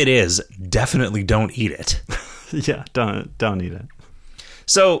 If it is, definitely don't eat it. Yeah, don't eat it.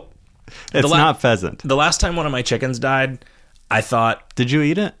 So it's not pheasant. The last time one of my chickens died, I thought, did you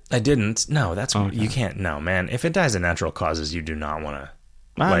eat it? I didn't. No, that's okay. You can't. No, man. If it dies of natural causes, you do not want to.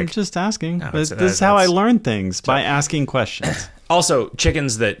 I'm just asking. No, this is how I learn things, by asking questions. Also,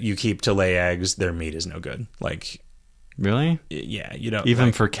 chickens that you keep to lay eggs, their meat is no good. Like, really? Yeah, you don't.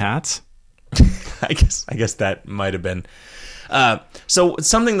 Even for cats? I guess that might have been. So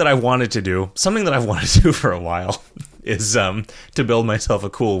something that I've wanted to do for a while is to build myself a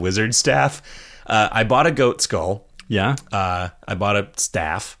cool wizard staff. I bought a goat skull. Yeah. I bought a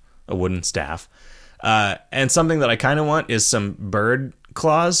wooden staff. And something that I kind of want is some bird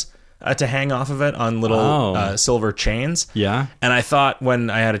claws to hang off of it on little silver chains. Yeah. And I thought when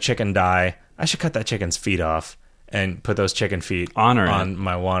I had a chicken die, I should cut that chicken's feet off and put those chicken feet on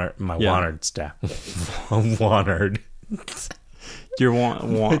my wandered staff. Wandered. Your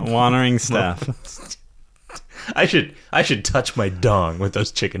wandering staff. I should touch my dong with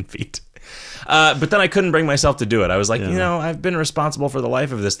those chicken feet. But then I couldn't bring myself to do it. I was like, I've been responsible for the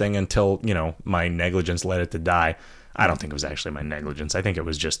life of this thing until, my negligence led it to die. I don't think it was actually my negligence. I think it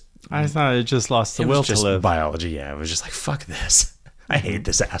was just... I thought it just lost the will to live. Biology, yeah. It was just like, fuck this. I hate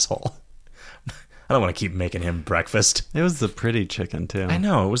this asshole. I don't want to keep making him breakfast. It was the pretty chicken, too. I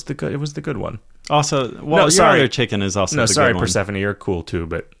know. It was the good one. Also, your other chicken is also the good one. Persephone, you're cool, too,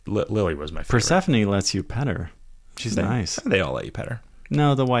 but Lily was my favorite. Persephone lets you pet her. She's nice. They all let you pet her.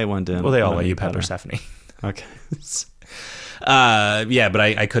 No, the white one didn't. Well, they all let you pet Persephone. Okay. But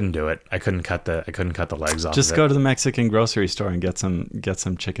I couldn't do it. I couldn't cut the legs off. Just go to the Mexican grocery store and get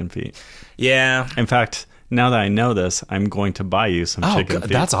some chicken feet. Yeah. In fact, now that I know this, I'm going to buy you some chicken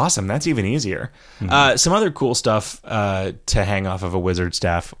feet. That's awesome. That's even easier. Mm-hmm. Some other cool stuff to hang off of a wizard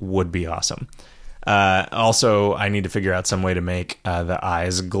staff would be awesome. Also, I need to figure out some way to make the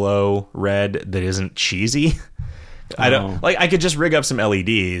eyes glow red that isn't cheesy. I could just rig up some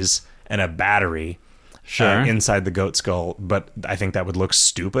LEDs and a battery inside the goat skull, but I think that would look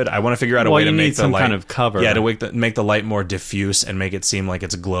stupid. I want to figure out a way to make the light kind of cover. Yeah, to make the light more diffuse and make it seem like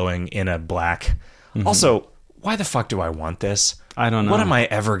it's glowing in a black. Mm-hmm. Also, why the fuck do I want this? I don't know. What am I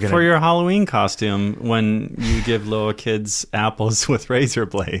ever going to... For your Halloween costume when you give little kids apples with razor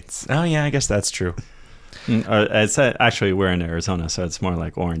blades. Oh, yeah, I guess that's true. It's actually, we're in Arizona, so it's more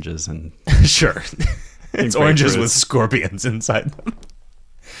like oranges and... Sure. It's oranges with scorpions inside them.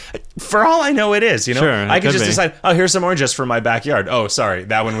 For all I know, it is. Sure, I could just decide. Oh, here's some oranges for my backyard. Oh, sorry,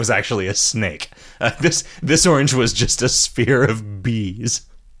 that one was actually a snake. This orange was just a sphere of bees.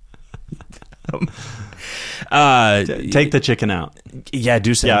 Take the chicken out. Yeah,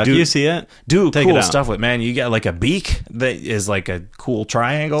 do so. Yeah, if you see it, do take cool it out. stuff with. Man, you got like a beak that is like a cool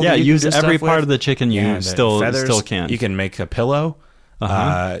triangle. Yeah, that you use can do every stuff part with. of the chicken you still can. You can make a pillow.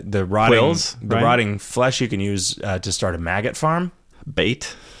 The rotting flesh you can use to start a maggot farm.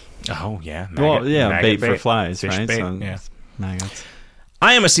 Bait. Oh yeah, bait for flies, fish right? bait, So yeah. Maggots.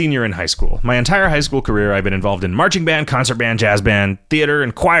 I am a senior in high school. My entire high school career, I've been involved in marching band, concert band, jazz band, theater,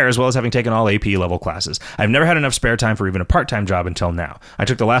 and choir, as well as having taken all AP level classes. I've never had enough spare time for even a part-time job until now. I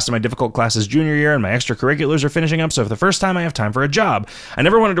took the last of my difficult classes junior year, and my extracurriculars are finishing up, so for the first time I have time for a job. I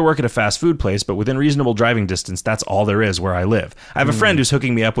never wanted to work at a fast food place, but within reasonable driving distance, that's all there is where I live. I have a friend who's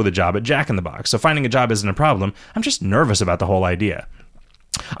hooking me up with a job at Jack in the Box, so finding a job isn't a problem. I'm just nervous about the whole idea.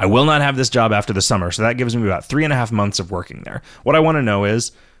 I will not have this job after the summer, so that gives me about 3.5 months of working there. What I want to know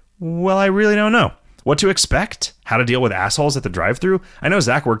is... Well, I really don't know. What to expect? How to deal with assholes at the drive-thru? I know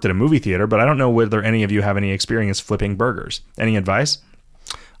Zach worked at a movie theater, but I don't know whether any of you have any experience flipping burgers. Any advice?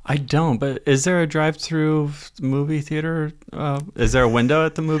 I don't, but is there a drive-thru movie theater? Is there a window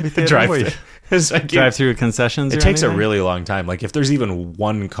at the movie theater? Drive-thru concessions? It takes a really long time. Like, if there's even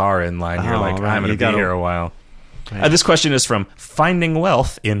one car in line, you're like, I'm going to be here a while. Right. This question is from Finding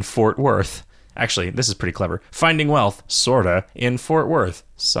Wealth in Fort Worth. Actually, this is pretty clever. Finding wealth, sorta, in Fort Worth,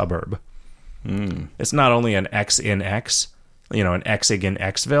 suburb. It's not only an X in X, an Xing in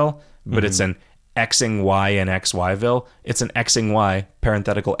Xville, but it's an Xing Y in XYville. It's an Xing Y,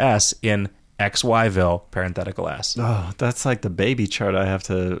 parenthetical S, in XYville, parenthetical S. Oh, that's like the baby chart I have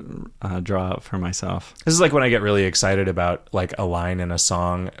to draw out for myself. This is like when I get really excited about like a line in a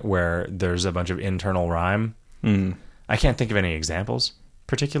song where there's a bunch of internal rhyme. I can't think of any examples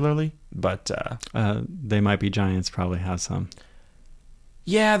particularly, but They Might Be Giants probably have some.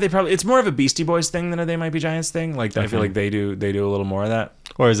 Yeah, it's more of a Beastie Boys thing than a They Might Be Giants thing. Like I feel like they do a little more of that.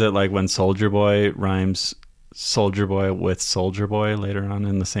 Or is it like when Soulja Boy rhymes Soulja Boy with Soulja Boy later on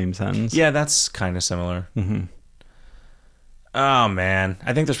in the same sentence? Yeah, that's kind of similar. Mm-hmm. Oh man,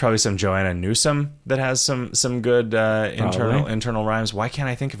 I think there's probably some Joanna Newsom that has some good internal rhymes. Why can't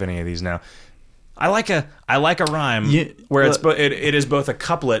I think of any of these now? I like a rhyme where it is both a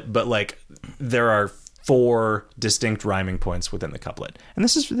couplet, but like there are 4 distinct rhyming points within the couplet, and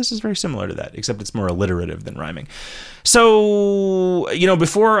this is very similar to that, except it's more alliterative than rhyming. So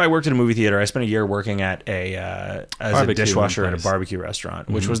before I worked at a movie theater, I spent a year working at as a dishwasher at a barbecue restaurant,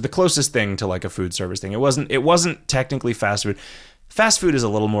 which was the closest thing to like a food service thing. It wasn't technically fast food. Fast food is a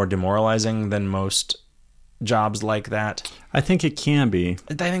little more demoralizing than most jobs like that. I think it can be.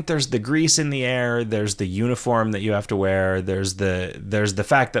 I think there's the grease in the air, there's the uniform that you have to wear, there's the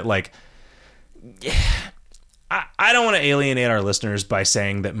fact that like I don't want to alienate our listeners by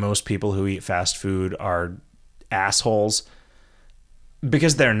saying that most people who eat fast food are assholes,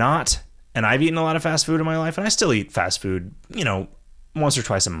 because they're not. And I've eaten a lot of fast food in my life, and I still eat fast food, once or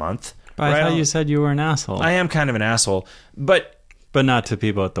twice a month. But I thought you said you were an asshole. I am kind of an asshole, but not to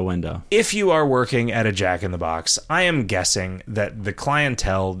people at the window. If you are working at a Jack in the Box, I am guessing that the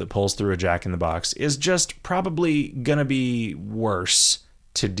clientele that pulls through a Jack in the Box is just probably going to be worse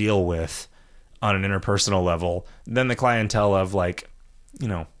to deal with on an interpersonal level than the clientele of, like,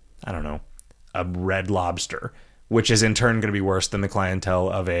 I don't know, a Red Lobster, which is in turn going to be worse than the clientele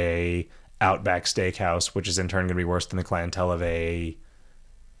of a Outback Steakhouse, which is in turn going to be worse than the clientele of a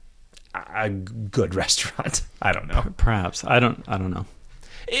good restaurant. I don't know. Perhaps. I don't know.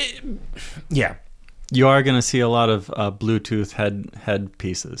 Yeah. You are going to see a lot of Bluetooth head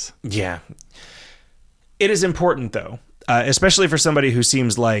pieces. Yeah. It is important, though, especially for somebody who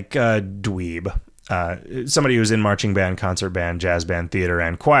seems like a dweeb, somebody who's in marching band, concert band, jazz band, theater,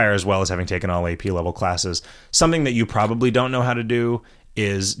 and choir, as well as having taken all AP level classes. Something that you probably don't know how to do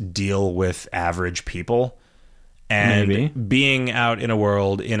is deal with average people. And maybe being out in a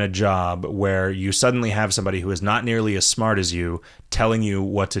world, in a job where you suddenly have somebody who is not nearly as smart as you telling you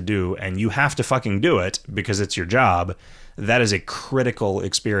what to do, and you have to fucking do it because it's your job, that is a critical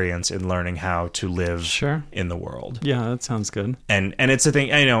experience in learning how to live in the world. Yeah, that sounds good. And it's a thing,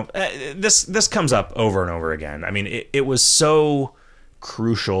 this comes up over and over again. I mean, it was so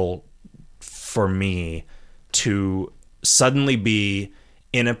crucial for me to suddenly be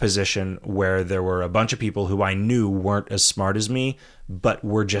in a position where there were a bunch of people who I knew weren't as smart as me, but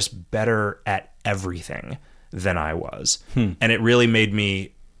were just better at everything than I was. And it really made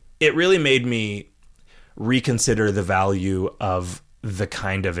me reconsider the value of the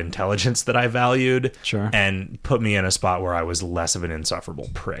kind of intelligence that I valued, and put me in a spot where I was less of an insufferable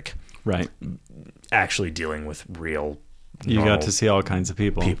prick. Right. Actually dealing with real, you got to see all kinds of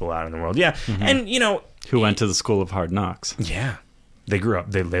people out in the world. Yeah. Mm-hmm. And, who went to the school of hard knocks. Yeah. They grew up,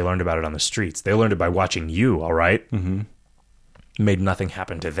 they learned about it on the streets. They learned it by watching you, all right? Mm-hmm. Made nothing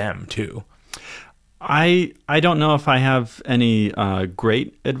happen to them, too. I don't know if I have any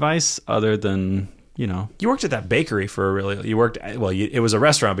great advice other than, You worked at that bakery for it was a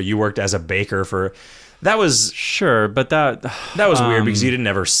restaurant, but you worked as a baker for... That was... Sure, but that was weird because you didn't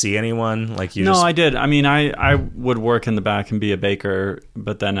ever see anyone. I did. I mean, I would work in the back and be a baker,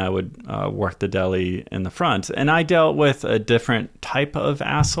 but then I would work the deli in the front. And I dealt with a different type of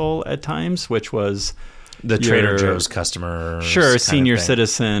asshole at times, which was... The Trader Joe's customer. Sure, senior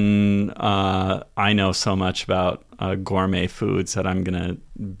citizen. I know so much about gourmet foods that I'm going to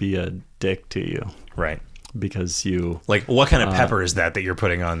be a dick to you. Right. Because you... Like, what kind of pepper is that you're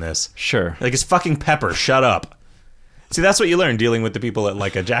putting on this? Sure. Like, it's fucking pepper. Shut up. See, that's what you learn dealing with the people at,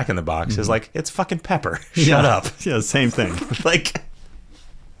 like, a Jack in the Box, is like, it's fucking pepper. Shut up. Yeah, same thing. Like...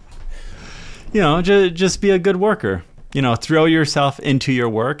 just be a good worker. Throw yourself into your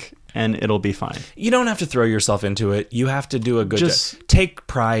work, and it'll be fine. You don't have to throw yourself into it. You have to do a good job. Take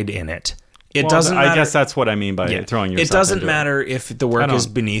pride in it. It doesn't matter. I guess that's what I mean by throwing yourself into it. It doesn't matter if the work is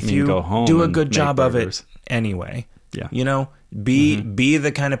beneath you. Go home, do a good job of it anyway. Yeah. Be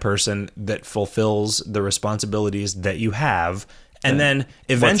the kind of person that fulfills the responsibilities that you have, and then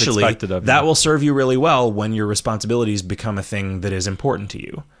eventually that will serve you really well when your responsibilities become a thing that is important to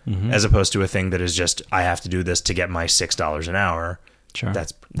you, as opposed to a thing that is just, I have to do this to get my $6 an hour. Sure.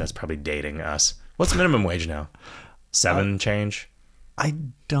 That's probably dating us. What's minimum wage now? 7 change? I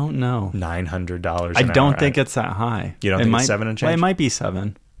don't know. $900 an hour. I don't think it's that high. You don't think it's 7 and change? Well, it might be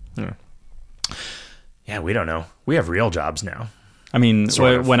 7. Yeah, we don't know. We have real jobs now. I mean,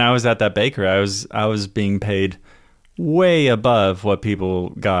 when I was at that baker, I was being paid way above what people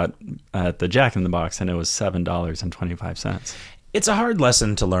got at the Jack in the Box, and it was $7.25. It's a hard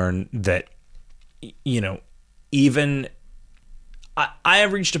lesson to learn that, even... I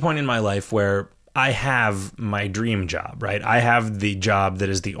have reached a point in my life where I have my dream job, right? I have the job that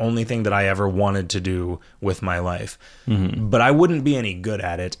is the only thing that I ever wanted to do with my life. Mm-hmm. But I wouldn't be any good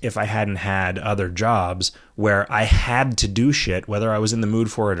at it if I hadn't had other jobs where I had to do shit, whether I was in the mood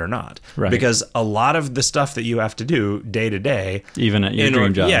for it or not. Right. Because a lot of the stuff that you have to do day to day, even at your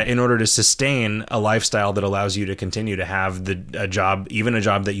dream job, in order to sustain a lifestyle that allows you to continue to have a job, even a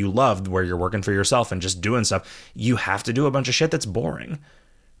job that you love, where you're working for yourself and just doing stuff, you have to do a bunch of shit that's boring,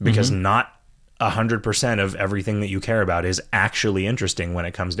 because not 100% of everything that you care about is actually interesting when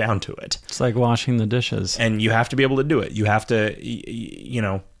it comes down to it. It's like washing the dishes. And you have to be able to do it. You have to,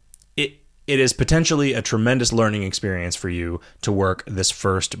 it is potentially a tremendous learning experience for you to work this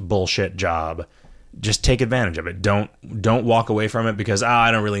first bullshit job just take advantage of it. Don't walk away from it because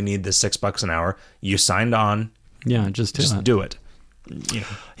I don't really need this $6 an hour. You signed on. Yeah, just do it. You know.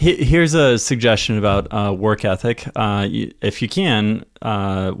 Here's a suggestion about work ethic. If you can,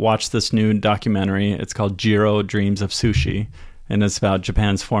 watch this new documentary. It's called Jiro Dreams of Sushi, and it's about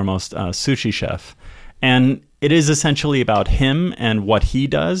Japan's foremost sushi chef. And it is essentially about him and what he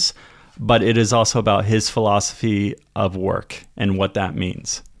does, but it is also about his philosophy of work and what that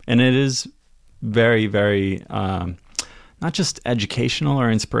means. And it is very, very not just educational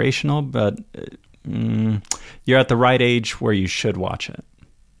or inspirational, but you're at the right age where you should watch it.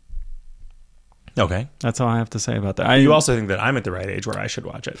 Okay. That's all I have to say about that. You also think that I'm at the right age where I should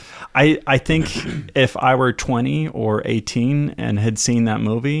watch it. I think if I were 20 or 18 and had seen that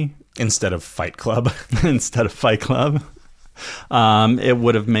movie... Instead of Fight Club. It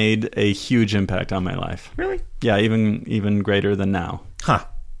would have made a huge impact on my life. Really? Yeah, even greater than now. Huh.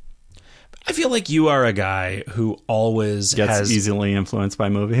 I feel like you are a guy who always gets easily influenced by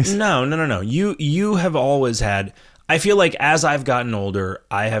movies. No. You have always had... I feel like as I've gotten older,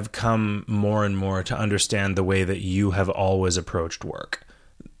 I have come more and more to understand the way that you have always approached work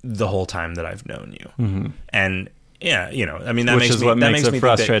the whole time that I've known you. Mm-hmm. And yeah, you know, I mean, that makes it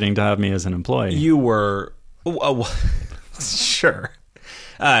frustrating to have me as an employee. You were... sure.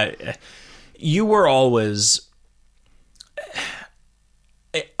 You were always...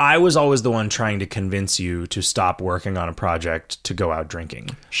 I was always the one trying to convince you to stop working on a project to go out drinking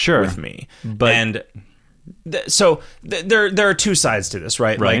with me. But there are two sides to this,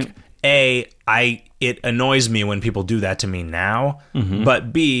 right? Right. Like, it annoys me when people do that to me now,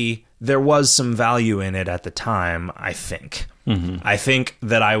 but B, there was some value in it at the time, I think. Mm-hmm. I think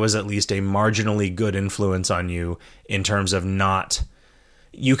that I was at least a marginally good influence on you in terms of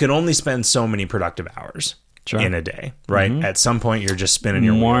you can only spend so many productive hours. Sure. In a day, right? Mm-hmm. At some point, you're just spinning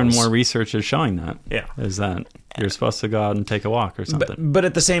your more wheels. And more research is showing that. Yeah, is that you're supposed to go out and take a walk or something. But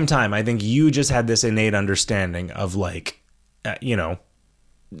at the same time, I think you just had this innate understanding of like, you know,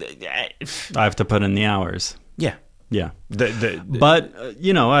 I have to put in the hours. Yeah, yeah. But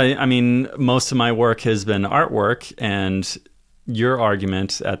you know, I mean, most of my work has been artwork, and your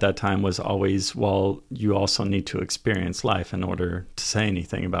argument at that time was always, well, you also need to experience life in order to say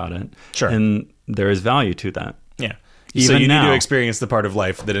anything about it. Sure. And there is value to that. Yeah. So you need to experience the part of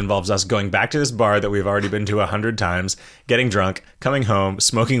life that involves us going back to this bar that we've already been to 100 times, getting drunk, coming home,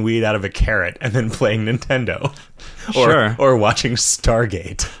 smoking weed out of a carrot, and then playing Nintendo. Or watching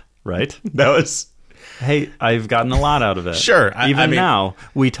Stargate. Right? That was... Hey, I've gotten a lot out of it. Sure. I mean, now,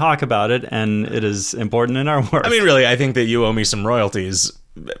 we talk about it, and it is important in our work. I mean, really, I think that you owe me some royalties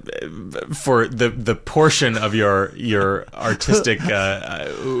for the portion of your artistic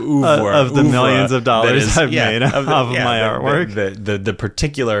oeuvre, of the millions of dollars I've made off of my artwork. The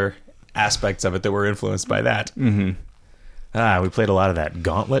particular aspects of it that were influenced by that. Mm-hmm. We played a lot of that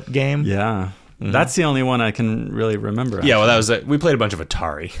Gauntlet game. Yeah. Mm-hmm. That's the only one I can really remember. Actually. Yeah, well, that was we played a bunch of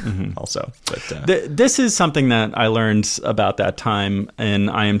Atari also. But this is something that I learned about that time, and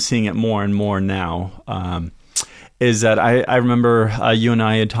I am seeing it more and more now. Is that I remember you and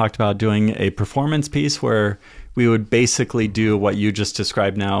I had talked about doing a performance piece where we would basically do what you just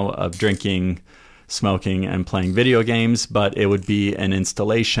described now of drinking, smoking, and playing video games, but it would be an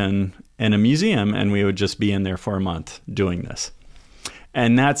installation in a museum, and we would just be in there for a month doing this.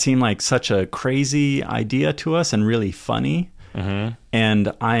 And that seemed like such a crazy idea to us and really funny. Mm-hmm.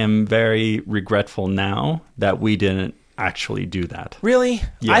 And I am very regretful now that we didn't actually do that. Really?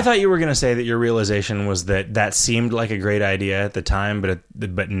 Yeah. I thought you were going to say that your realization was that seemed like a great idea at the time,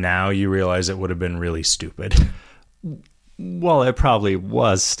 but now you realize it would have been really stupid. Well, it probably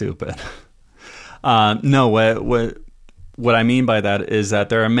was stupid. No, what I mean by that is that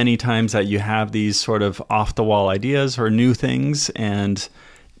there are many times that you have these sort of off-the-wall ideas or new things, and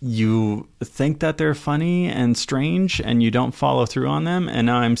you think that they're funny and strange, and you don't follow through on them. And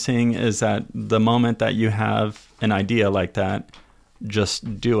now I'm seeing is that the moment that you have an idea like that,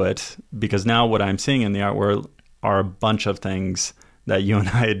 just do it. Because now what I'm seeing in the art world are a bunch of things that you and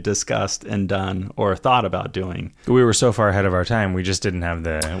I had discussed and done or thought about doing. We were so far ahead of our time. We just didn't have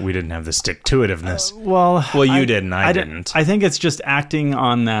the stick-to-itiveness. Well, you didn't. I didn't. I think it's just acting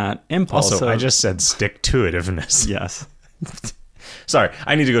on that impulse. Also, I just said stick-to-itiveness. Yes. Sorry,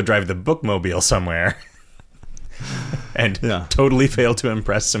 I need to go drive the bookmobile somewhere and totally fail to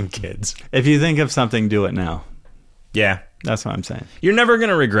impress some kids. If you think of something, do it now. Yeah. That's what I'm saying. You're never going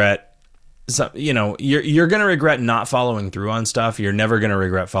to regret. So, you know, you're going to regret not following through on stuff. You're never going to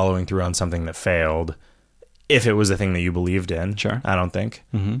regret following through on something that failed if it was a thing that you believed in. Sure. I don't think.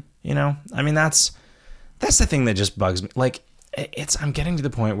 Mm-hmm. You know, I mean, that's the thing that just bugs me. Like, I'm getting to the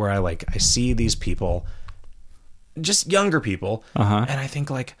point where I see these people, just younger people, and I think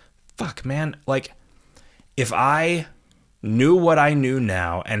like, fuck, man, like if I knew what I knew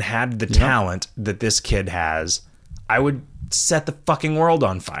now and had the talent that this kid has, I would set the fucking world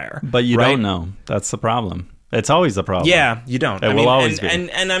on fire. But you don't know. That's the problem. It's always the problem. Yeah, you don't. It will always be.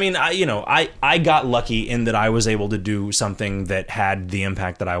 And I mean, I got lucky in that I was able to do something that had the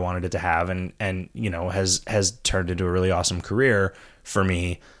impact that I wanted it to have, and has turned into a really awesome career for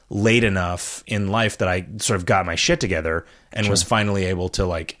me late enough in life that I sort of got my shit together and was finally able to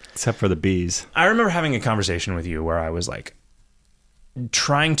like... Except for the bees. I remember having a conversation with you where I was like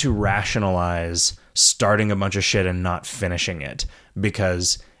trying to rationalize starting a bunch of shit and not finishing it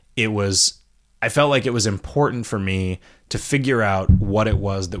because I felt like it was important for me to figure out what it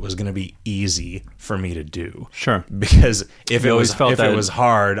was that was going to be easy for me to do. Sure. Because if it was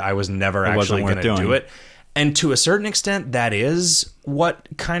hard, I was never actually going to do it. And to a certain extent, that is what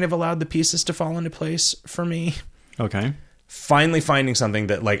kind of allowed the pieces to fall into place for me. Okay. Finally finding something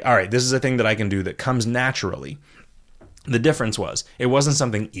that like, all right, this is a thing that I can do that comes naturally. The difference was, it wasn't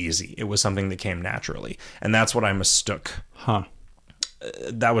something easy. It was something that came naturally. And that's what I mistook. Huh.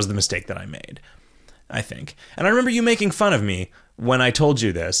 That was the mistake that I made, I think. And I remember you making fun of me when I told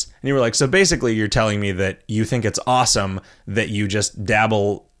you this. And you were like, so basically you're telling me that you think it's awesome that you just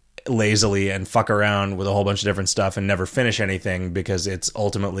dabble lazily and fuck around with a whole bunch of different stuff and never finish anything because it's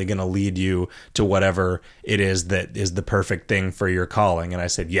ultimately going to lead you to whatever it is that is the perfect thing for your calling. And I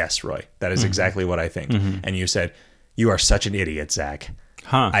said, yes, Roy, that is exactly what I think. And you said, you are such an idiot, Zach.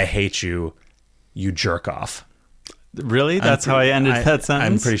 I hate you. You jerk off. Really? That's how I ended that sentence?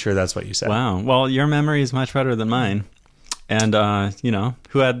 I'm pretty sure that's what you said. Wow. Well, your memory is much better than mine. And,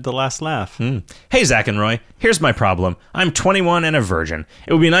 who had the last laugh? Hey, Zach and Roy, here's my problem. I'm 21 and a virgin.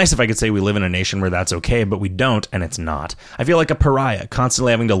 It would be nice if I could say we live in a nation where that's okay, but we don't, and it's not. I feel like a pariah,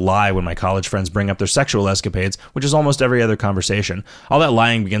 constantly having to lie when my college friends bring up their sexual escapades, which is almost every other conversation. All that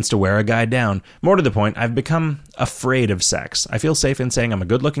lying begins to wear a guy down. More to the point, I've become afraid of sex. I feel safe in saying I'm a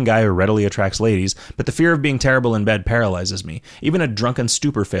good-looking guy who readily attracts ladies, but the fear of being terrible in bed paralyzes me. Even a drunken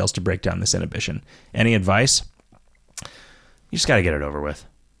stupor fails to break down this inhibition. Any advice? You just got to get it over with.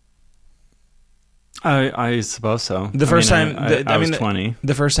 I suppose so. The first time I was 20.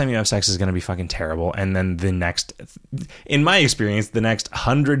 The first time you have sex is going to be fucking terrible, and then in my experience, the next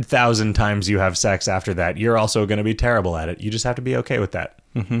 100,000 times you have sex after that, you're also going to be terrible at it. You just have to be okay with that.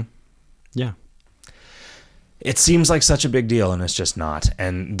 Mm-hmm. Yeah. It seems like such a big deal, and it's just not.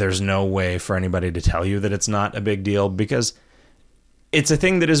 And there's no way for anybody to tell you that it's not a big deal because it's a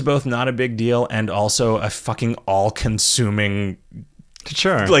thing that is both not a big deal and also a fucking all-consuming,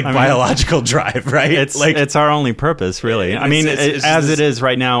 biological drive, right? It's our only purpose, really. It is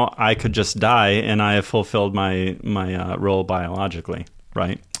right now, I could just die and I have fulfilled my role biologically,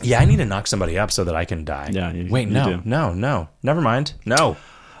 right? Yeah, I need to knock somebody up so that I can die. Yeah. No. Never mind. No.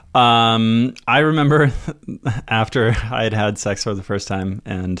 I remember after I had sex for the first time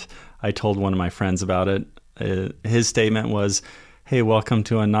and I told one of my friends about it, his statement was, "Hey, welcome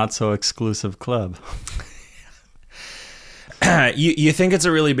to a not so exclusive club." You think it's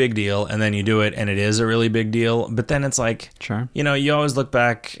a really big deal, and then you do it, and it is a really big deal. But then it's like, sure, you always look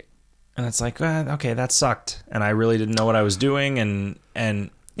back, and it's like, okay, that sucked, and I really didn't know what I was doing, and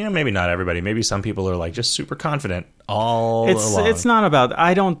maybe not everybody. Maybe some people are like just super confident all along. It's not about.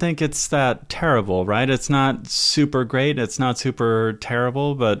 I don't think it's that terrible, right? It's not super great. It's not super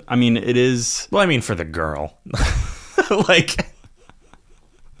terrible, but I mean, it is. Well, I mean, for the girl, like.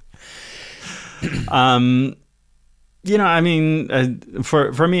 For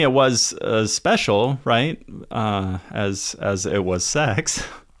me, it was special, right? As it was sex,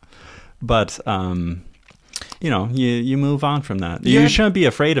 but you move on from that. You shouldn't be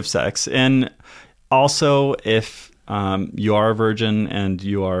afraid of sex, and also if you are a virgin and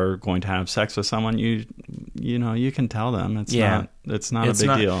you are going to have sex with someone, you can tell them it's not a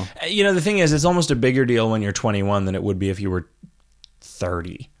big deal. The thing is, it's almost a bigger deal when you're 21 than it would be if you were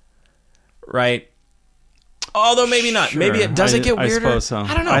 30. Right? Although maybe not. Sure. Maybe it does it get weirder? I suppose so.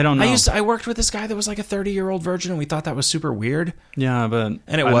 I don't know. I worked with this guy that was like a 30-year-old virgin, and we thought that was super weird. Yeah, but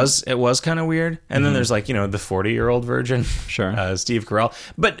it was kind of weird. And then there's like, the 40-year-old virgin, sure, Steve Carell.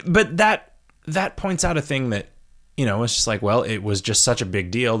 But that points out a thing that it's just like, well, it was just such a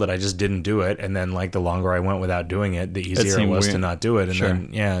big deal that I just didn't do it, and then like the longer I went without doing it, the easier it was to not do it,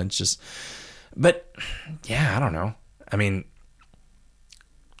 and then it's just. But I don't know. I mean,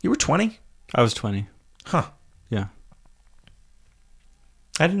 you were 20? I was 20. Huh. Yeah.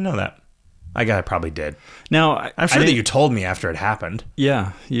 I didn't know that. I probably did. Now, I'm sure that you told me after it happened.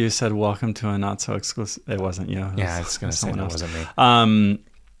 Yeah, you said, welcome to a not so exclusive. It wasn't you. I was going to say that wasn't me.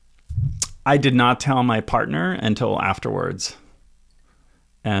 I did not tell my partner until afterwards.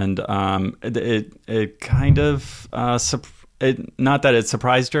 And it kind of, not that it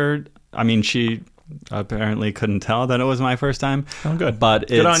surprised her. I mean, she apparently couldn't tell that it was my first time. Oh, good. But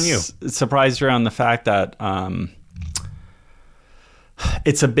good on you. It surprised her on the fact that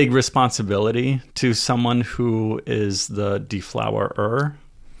it's a big responsibility to someone who is the deflowerer,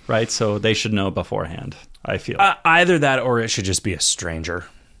 right? So they should know beforehand, I feel. Either that or it should just be a stranger.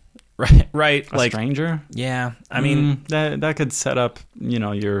 Right? A stranger? Yeah. I mean... that could set up,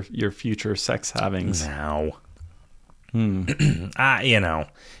 your future sex havings. No. You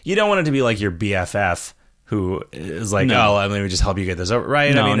don't want it to be like your BFF who is like, let me just help you get this over.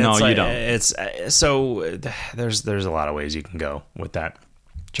 Right? No, I mean, you don't. It's so there's a lot of ways you can go with that.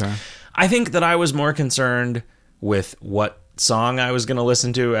 Sure. I think that I was more concerned with what song I was going to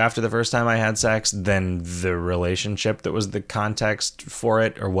listen to after the first time I had sex than the relationship that was the context for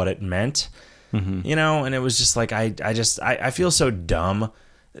it or what it meant. Mm-hmm. And it was just like, I feel so dumb.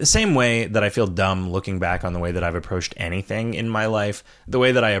 The same way that I feel dumb looking back on the way that I've approached anything in my life, the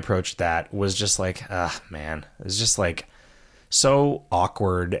way that I approached that was just like, man, it's just like so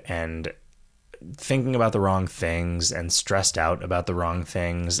awkward and thinking about the wrong things and stressed out about the wrong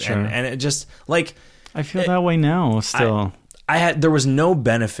things. Sure. And it just like, I feel that way now still. There was no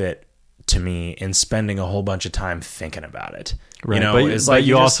benefit to me in spending a whole bunch of time thinking about it. Right. But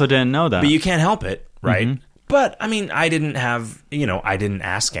you also didn't know that. But you can't help it, right? Mm-hmm. But I mean, I didn't have, I didn't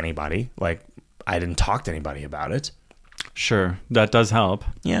ask anybody. Like, I didn't talk to anybody about it. Sure. That does help.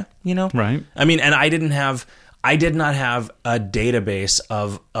 Yeah. Right. I mean, and I did not have a database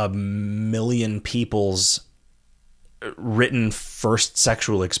of 1 million people's written first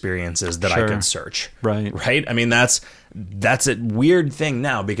sexual experiences that I could search. Right. I mean, that's a weird thing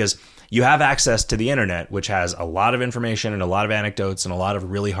now because you have access to the internet, which has a lot of information and a lot of anecdotes and a lot of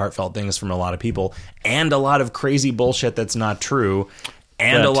really heartfelt things from a lot of people and a lot of crazy bullshit that's not true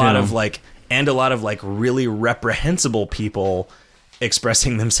and a lot of really reprehensible people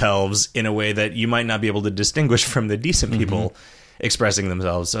expressing themselves in a way that you might not be able to distinguish from the decent people expressing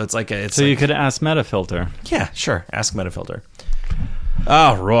themselves. So it's like you could ask Metafilter. Yeah, sure. Ask Metafilter.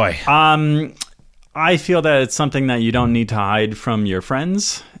 Oh, Roy. I feel that it's something that you don't need to hide from your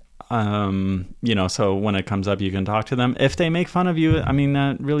friends. So when it comes up, you can talk to them. If they make fun of you, I mean,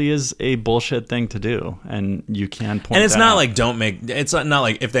 that really is a bullshit thing to do, and you can point. And it's not out. like it's not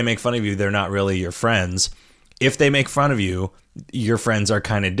like if they make fun of you, they're not really your friends. If they make fun of you, your friends are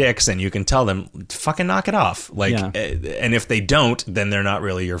kind of dicks, and you can tell them, fucking knock it off. Like, and if they don't, then they're not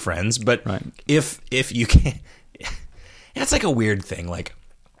really your friends. But if you can't, it's like a weird thing, like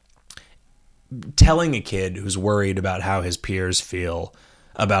telling a kid who's worried about how his peers feel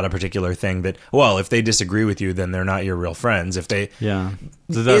about a particular thing that, well, if they disagree with you, then they're not your real friends. If they, so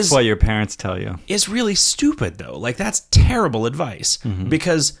that's what your parents tell you. It's really stupid though. Like that's terrible advice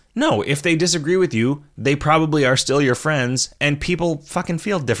because no, if they disagree with you, they probably are still your friends, and people fucking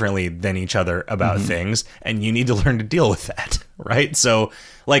feel differently than each other about things, and you need to learn to deal with that, right? So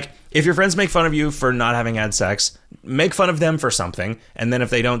like if your friends make fun of you for not having had sex, make fun of them for something, and then if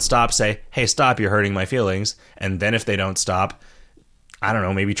they don't stop, say, hey, stop, you're hurting my feelings. And then if they don't stop, I don't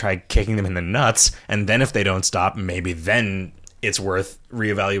know, maybe try kicking them in the nuts. And then if they don't stop, maybe then it's worth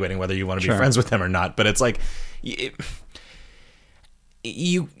reevaluating whether you want to be friends with them or not. But it's like,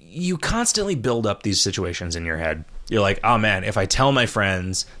 you constantly build up these situations in your head. You're like, oh man, if I tell my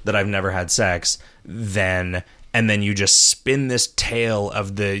friends that I've never had sex, then you just spin this tale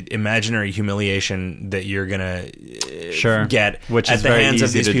of the imaginary humiliation that you're gonna get which at is the very hands of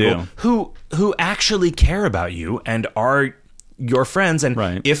easy these to people who actually care about you and are your friends.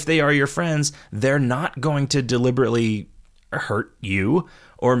 And if they are your friends, they're not going to deliberately hurt you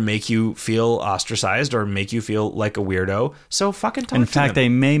or make you feel ostracized or make you feel like a weirdo. So fucking talk to them. In fact, they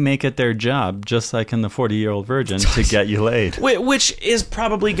may make it their job, just like in the 40-Year-Old Virgin, to get you laid. Which is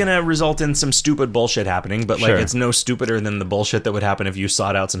probably going to result in some stupid bullshit happening, but like it's no stupider than the bullshit that would happen if you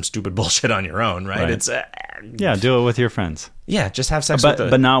sought out some stupid bullshit on your own, right? It's do it with your friends. Yeah, just have sex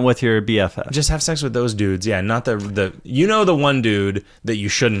but not with your BFF. Just have sex with those dudes. Yeah, not the the one dude that you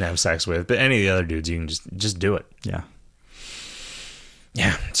shouldn't have sex with, but any of the other dudes, you can just do it. Yeah.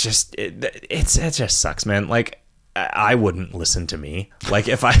 Yeah, it's just it just sucks, man. Like I wouldn't listen to me. Like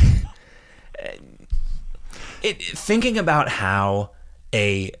if I thinking about how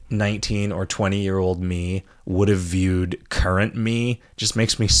a 19 or 20-year-old me would have viewed current me just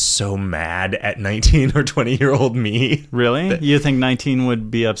makes me so mad at 19 or 20-year-old me. Really? You think 19 would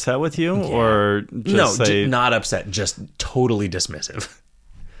be upset with you? Or just say... not upset, just totally dismissive.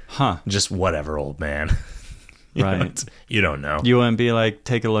 Huh. Just whatever, old man. Right. You don't know. You wouldn't be like,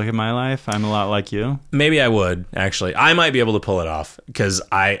 take a look at my life. I'm a lot like you. Maybe I would, actually. I might be able to pull it off because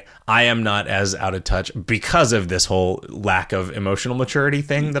I am not as out of touch because of this whole lack of emotional maturity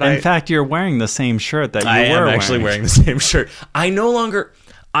thing that In fact, you're wearing the same shirt that you I were am actually wearing the same shirt. I no longer...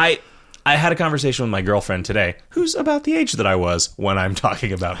 I had a conversation with my girlfriend today, who's about the age that I was when I'm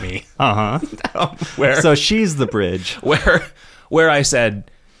talking about me. Uh-huh. So she's the bridge. Where I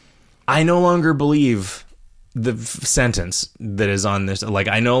said, I no longer believe the sentence that is on this. Like,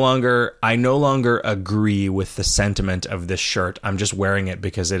 I no longer agree with the sentiment of this shirt. I'm just wearing it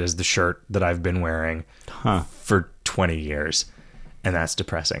because it is the shirt that I've been wearing for 20 years. And that's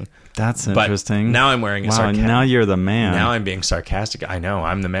depressing. That's interesting. But now I'm wearing it sarcastic. Now you're the man. Now I'm being sarcastic. I know,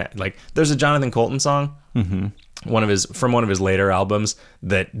 I'm the man. Like, there's a Jonathan Colton song, from one of his later albums,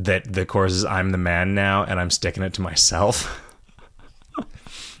 that the chorus is, I'm the man now, and I'm sticking it to myself.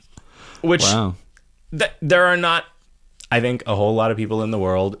 Which... Wow. There are not, I think, a whole lot of people in the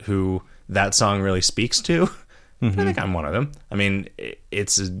world who that song really speaks to. I think I'm one of them. I mean,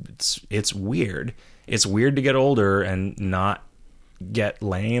 it's weird. It's weird to get older and not get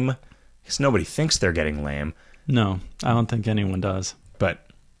lame, because nobody thinks they're getting lame. No, I don't think anyone does. But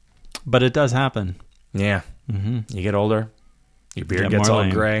it does happen. Yeah. You get older, your beard gets all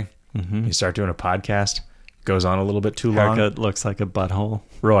lame. Gray. You start doing a podcast, goes on a little bit too long. Haircut looks like a butthole.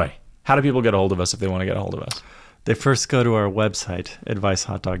 Roy, how do people get a hold of us if they want to get a hold of us? They first go to our website,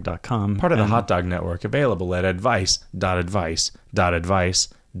 advicehotdog.com. Part of the Hot Dog Network, available at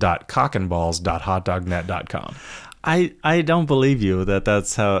advice.advice.advice.cockandballs.hotdognet.com. I don't believe you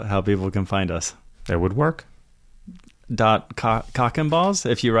that's how people can find us. It would work. Cock and balls?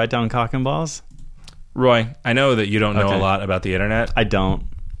 If you write down cock and balls? Roy, I know that you don't know a lot about the internet. I don't.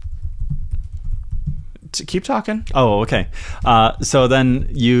 Keep talking. Oh, okay. So then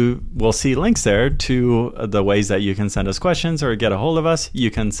you will see links there to the ways that you can send us questions or get a hold of us. You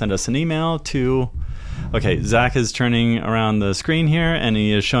can send us an email to... Okay, Zach is turning around the screen here, and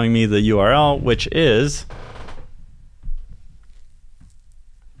he is showing me the URL, which is...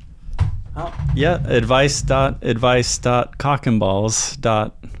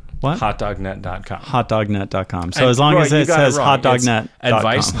 advice.cockandballs. What? Hotdognet.com. Hotdognet.com. So as long as it says hotdognet.com.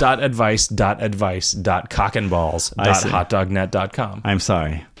 Advice.advice.advice.cockandballs.hotdognet.com. I'm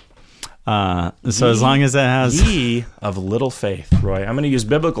sorry. So as long as it has... Ye of little faith, Roy. I'm going to use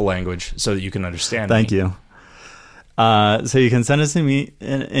biblical language so that you can understand Thank you. So you can send us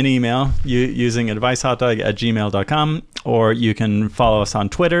an email using advicehotdog@gmail.com, or you can follow us on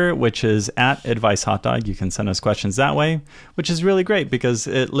Twitter, which is @advicehotdog. You can send us questions that way, which is really great because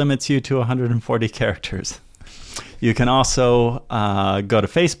it limits you to 140 characters. You can also go to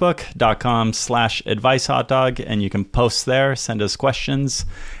facebook.com/advicehotdog, and you can post there, send us questions,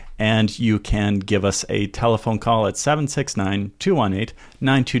 and you can give us a telephone call at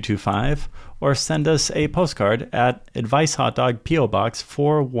 769-218-9225, or send us a postcard at Advice Hot Dog, P.O. Box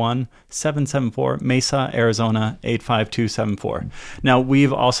 41774, Mesa, Arizona 85274. Now,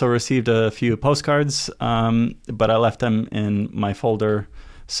 we've also received a few postcards, but I left them in my folder,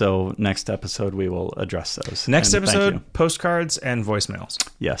 so next episode we will address those. Next episode, postcards and voicemails.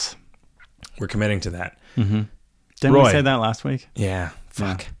 Yes. We're committing to that. Didn't Roy, we say that last week? Yeah.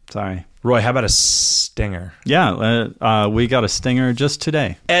 Fuck. Yeah, sorry. Roy, how about a stinger? Yeah, we got a stinger just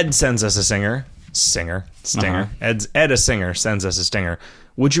today. Ed sends us a stinger. Ed, a singer, sends us a stinger.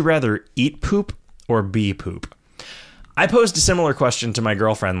 Would you rather eat poop or be poop? I posed a similar question to my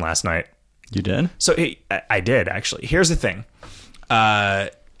girlfriend last night. You did? So I did, actually. Here's the thing.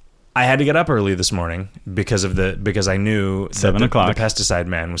 I had to get up early this morning because I knew that the pesticide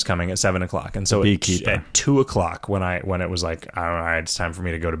man was coming at 7:00, and so at 2:00 when it was like, all right, it's time for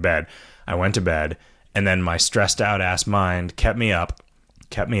me to go to bed, I went to bed, and then my stressed out ass mind kept me up.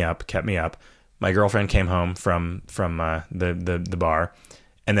 My girlfriend came home from the bar,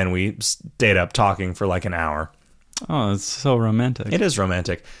 and then we stayed up talking for like an hour. Oh, it's so romantic. It is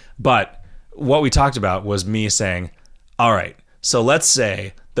romantic, but what we talked about was me saying, all right, so let's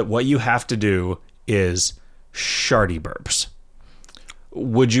say that what you have to do is sharty burps.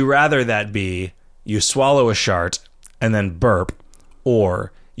 Would you rather that be you swallow a shart and then burp,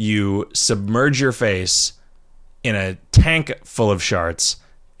 or you submerge your face in a tank full of sharts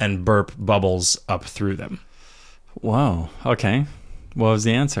and burp bubbles up through them? Whoa. Okay. What was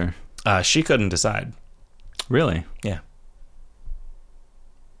the answer? She couldn't decide. Really? Yeah.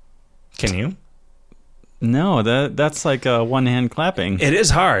 Can you? No, that's like a one-hand clapping. It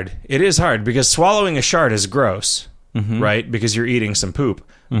is hard. It is hard because swallowing a shard is gross, right? Because you're eating some poop.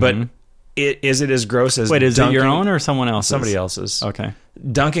 But is it as gross as Wait, is it your own or someone else's? Somebody else's. Okay.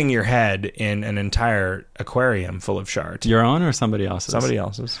 Dunking your head in an entire aquarium full of shards. Your own or somebody else's? Somebody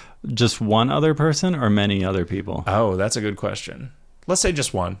else's. Just one other person or many other people? Oh, that's a good question. Let's say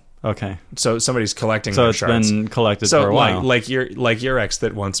just one. Okay. So somebody's collecting So their it's shards. been collected for a while. like your ex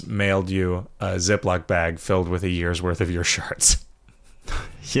that once mailed you a Ziploc bag filled with a year's worth of your shards.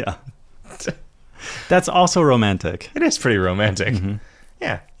 Yeah. That's also romantic. It is pretty romantic.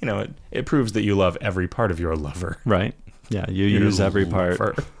 Yeah, it proves that you love every part of your lover. Right. Yeah, you use every part.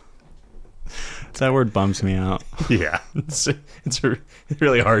 That word bums me out. Yeah, it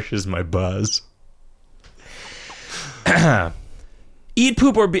really harshes my buzz. Eat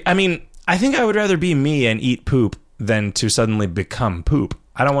poop I think I would rather be me and eat poop than to suddenly become poop.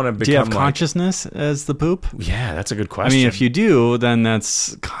 I don't want to become. Do you have consciousness as the poop? Yeah, that's a good question. I mean, if you do, then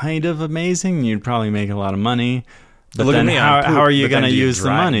that's kind of amazing. You'd probably make a lot of money. But look then at me, how are you going to use the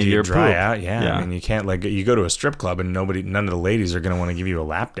money? You're poop. dry out. Yeah, I mean, you can't you go to a strip club and none of the ladies are going to want to give you a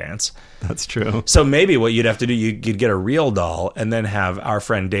lap dance. That's true. So maybe what you'd have to do, you'd get a real doll and then have our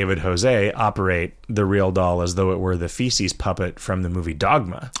friend David Jose operate the real doll as though it were the feces puppet from the movie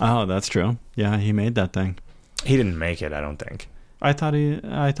Dogma. Oh, that's true. Yeah, he made that thing. He didn't make it, I don't think. I thought he did.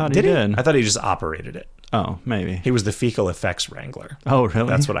 I thought he just operated it. Oh, maybe. He was the fecal effects wrangler. Oh, really?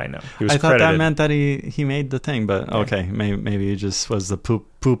 That's what I know. He was I thought credited. that meant that he made the thing, but okay, maybe he just was the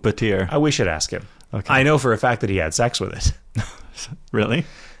poopeteer. We should ask him. Okay. I know for a fact that he had sex with it. Really?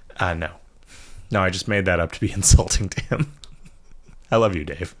 No. No, I just made that up to be insulting to him. I love you,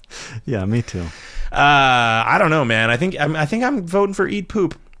 Dave. Yeah, me too. I don't know, man. I think I'm voting for eat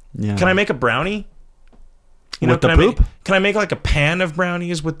poop. Yeah. Can I make a brownie? With the poop? Can I make like a pan of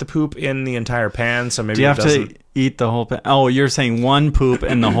brownies with the poop in the entire pan? So maybe Do you have to eat the whole pan? Oh, you're saying one poop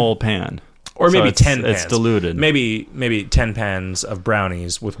in the whole pan. Or maybe so 10 pans. It's diluted. Maybe 10 pans of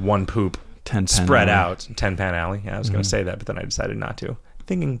brownies with one poop 10 pan spread alley. out. 10 pan alley. Yeah, I was going to say that, but then I decided not to.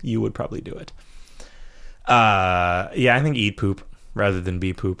 Thinking you would probably do it. Yeah, I think eat poop rather than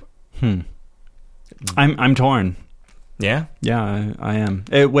be poop. I'm torn. Yeah? Yeah, I am.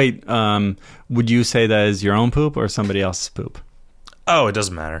 Wait, would you say that is your own poop or somebody else's poop? Oh, it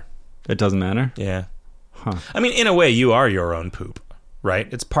doesn't matter. It doesn't matter? Yeah. Huh. I mean, in a way, you are your own poop, right?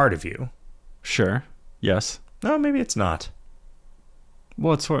 It's part of you. Sure. Yes. No, maybe it's not.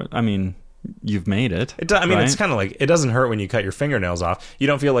 Well, you've made it. It's kind of like, it doesn't hurt when you cut your fingernails off. You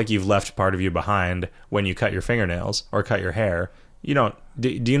don't feel like you've left part of you behind when you cut your fingernails or cut your hair. You don't. Do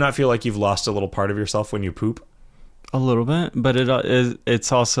you not feel like you've lost a little part of yourself when you poop? A little bit, but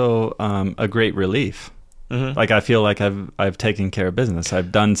it's also a great relief. Mm-hmm. Like I feel like I've taken care of business.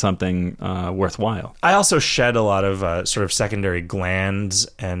 I've done something worthwhile. I also shed a lot of sort of secondary glands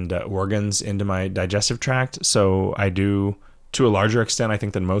and organs into my digestive tract. So I do, to a larger extent, I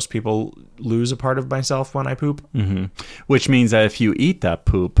think, than most people, lose a part of myself when I poop. Mm-hmm. Which means that if you eat that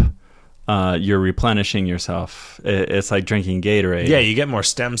poop, you're replenishing yourself. It's like drinking Gatorade. Yeah, you get more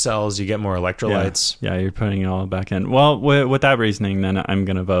stem cells, you get more electrolytes. Yeah, you're putting it all back in. Well, with that reasoning, then I'm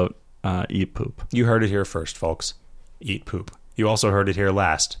going to vote eat poop. You heard it here first, folks. Eat poop. You also heard it here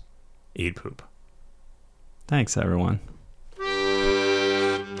last. Eat poop. Thanks, everyone.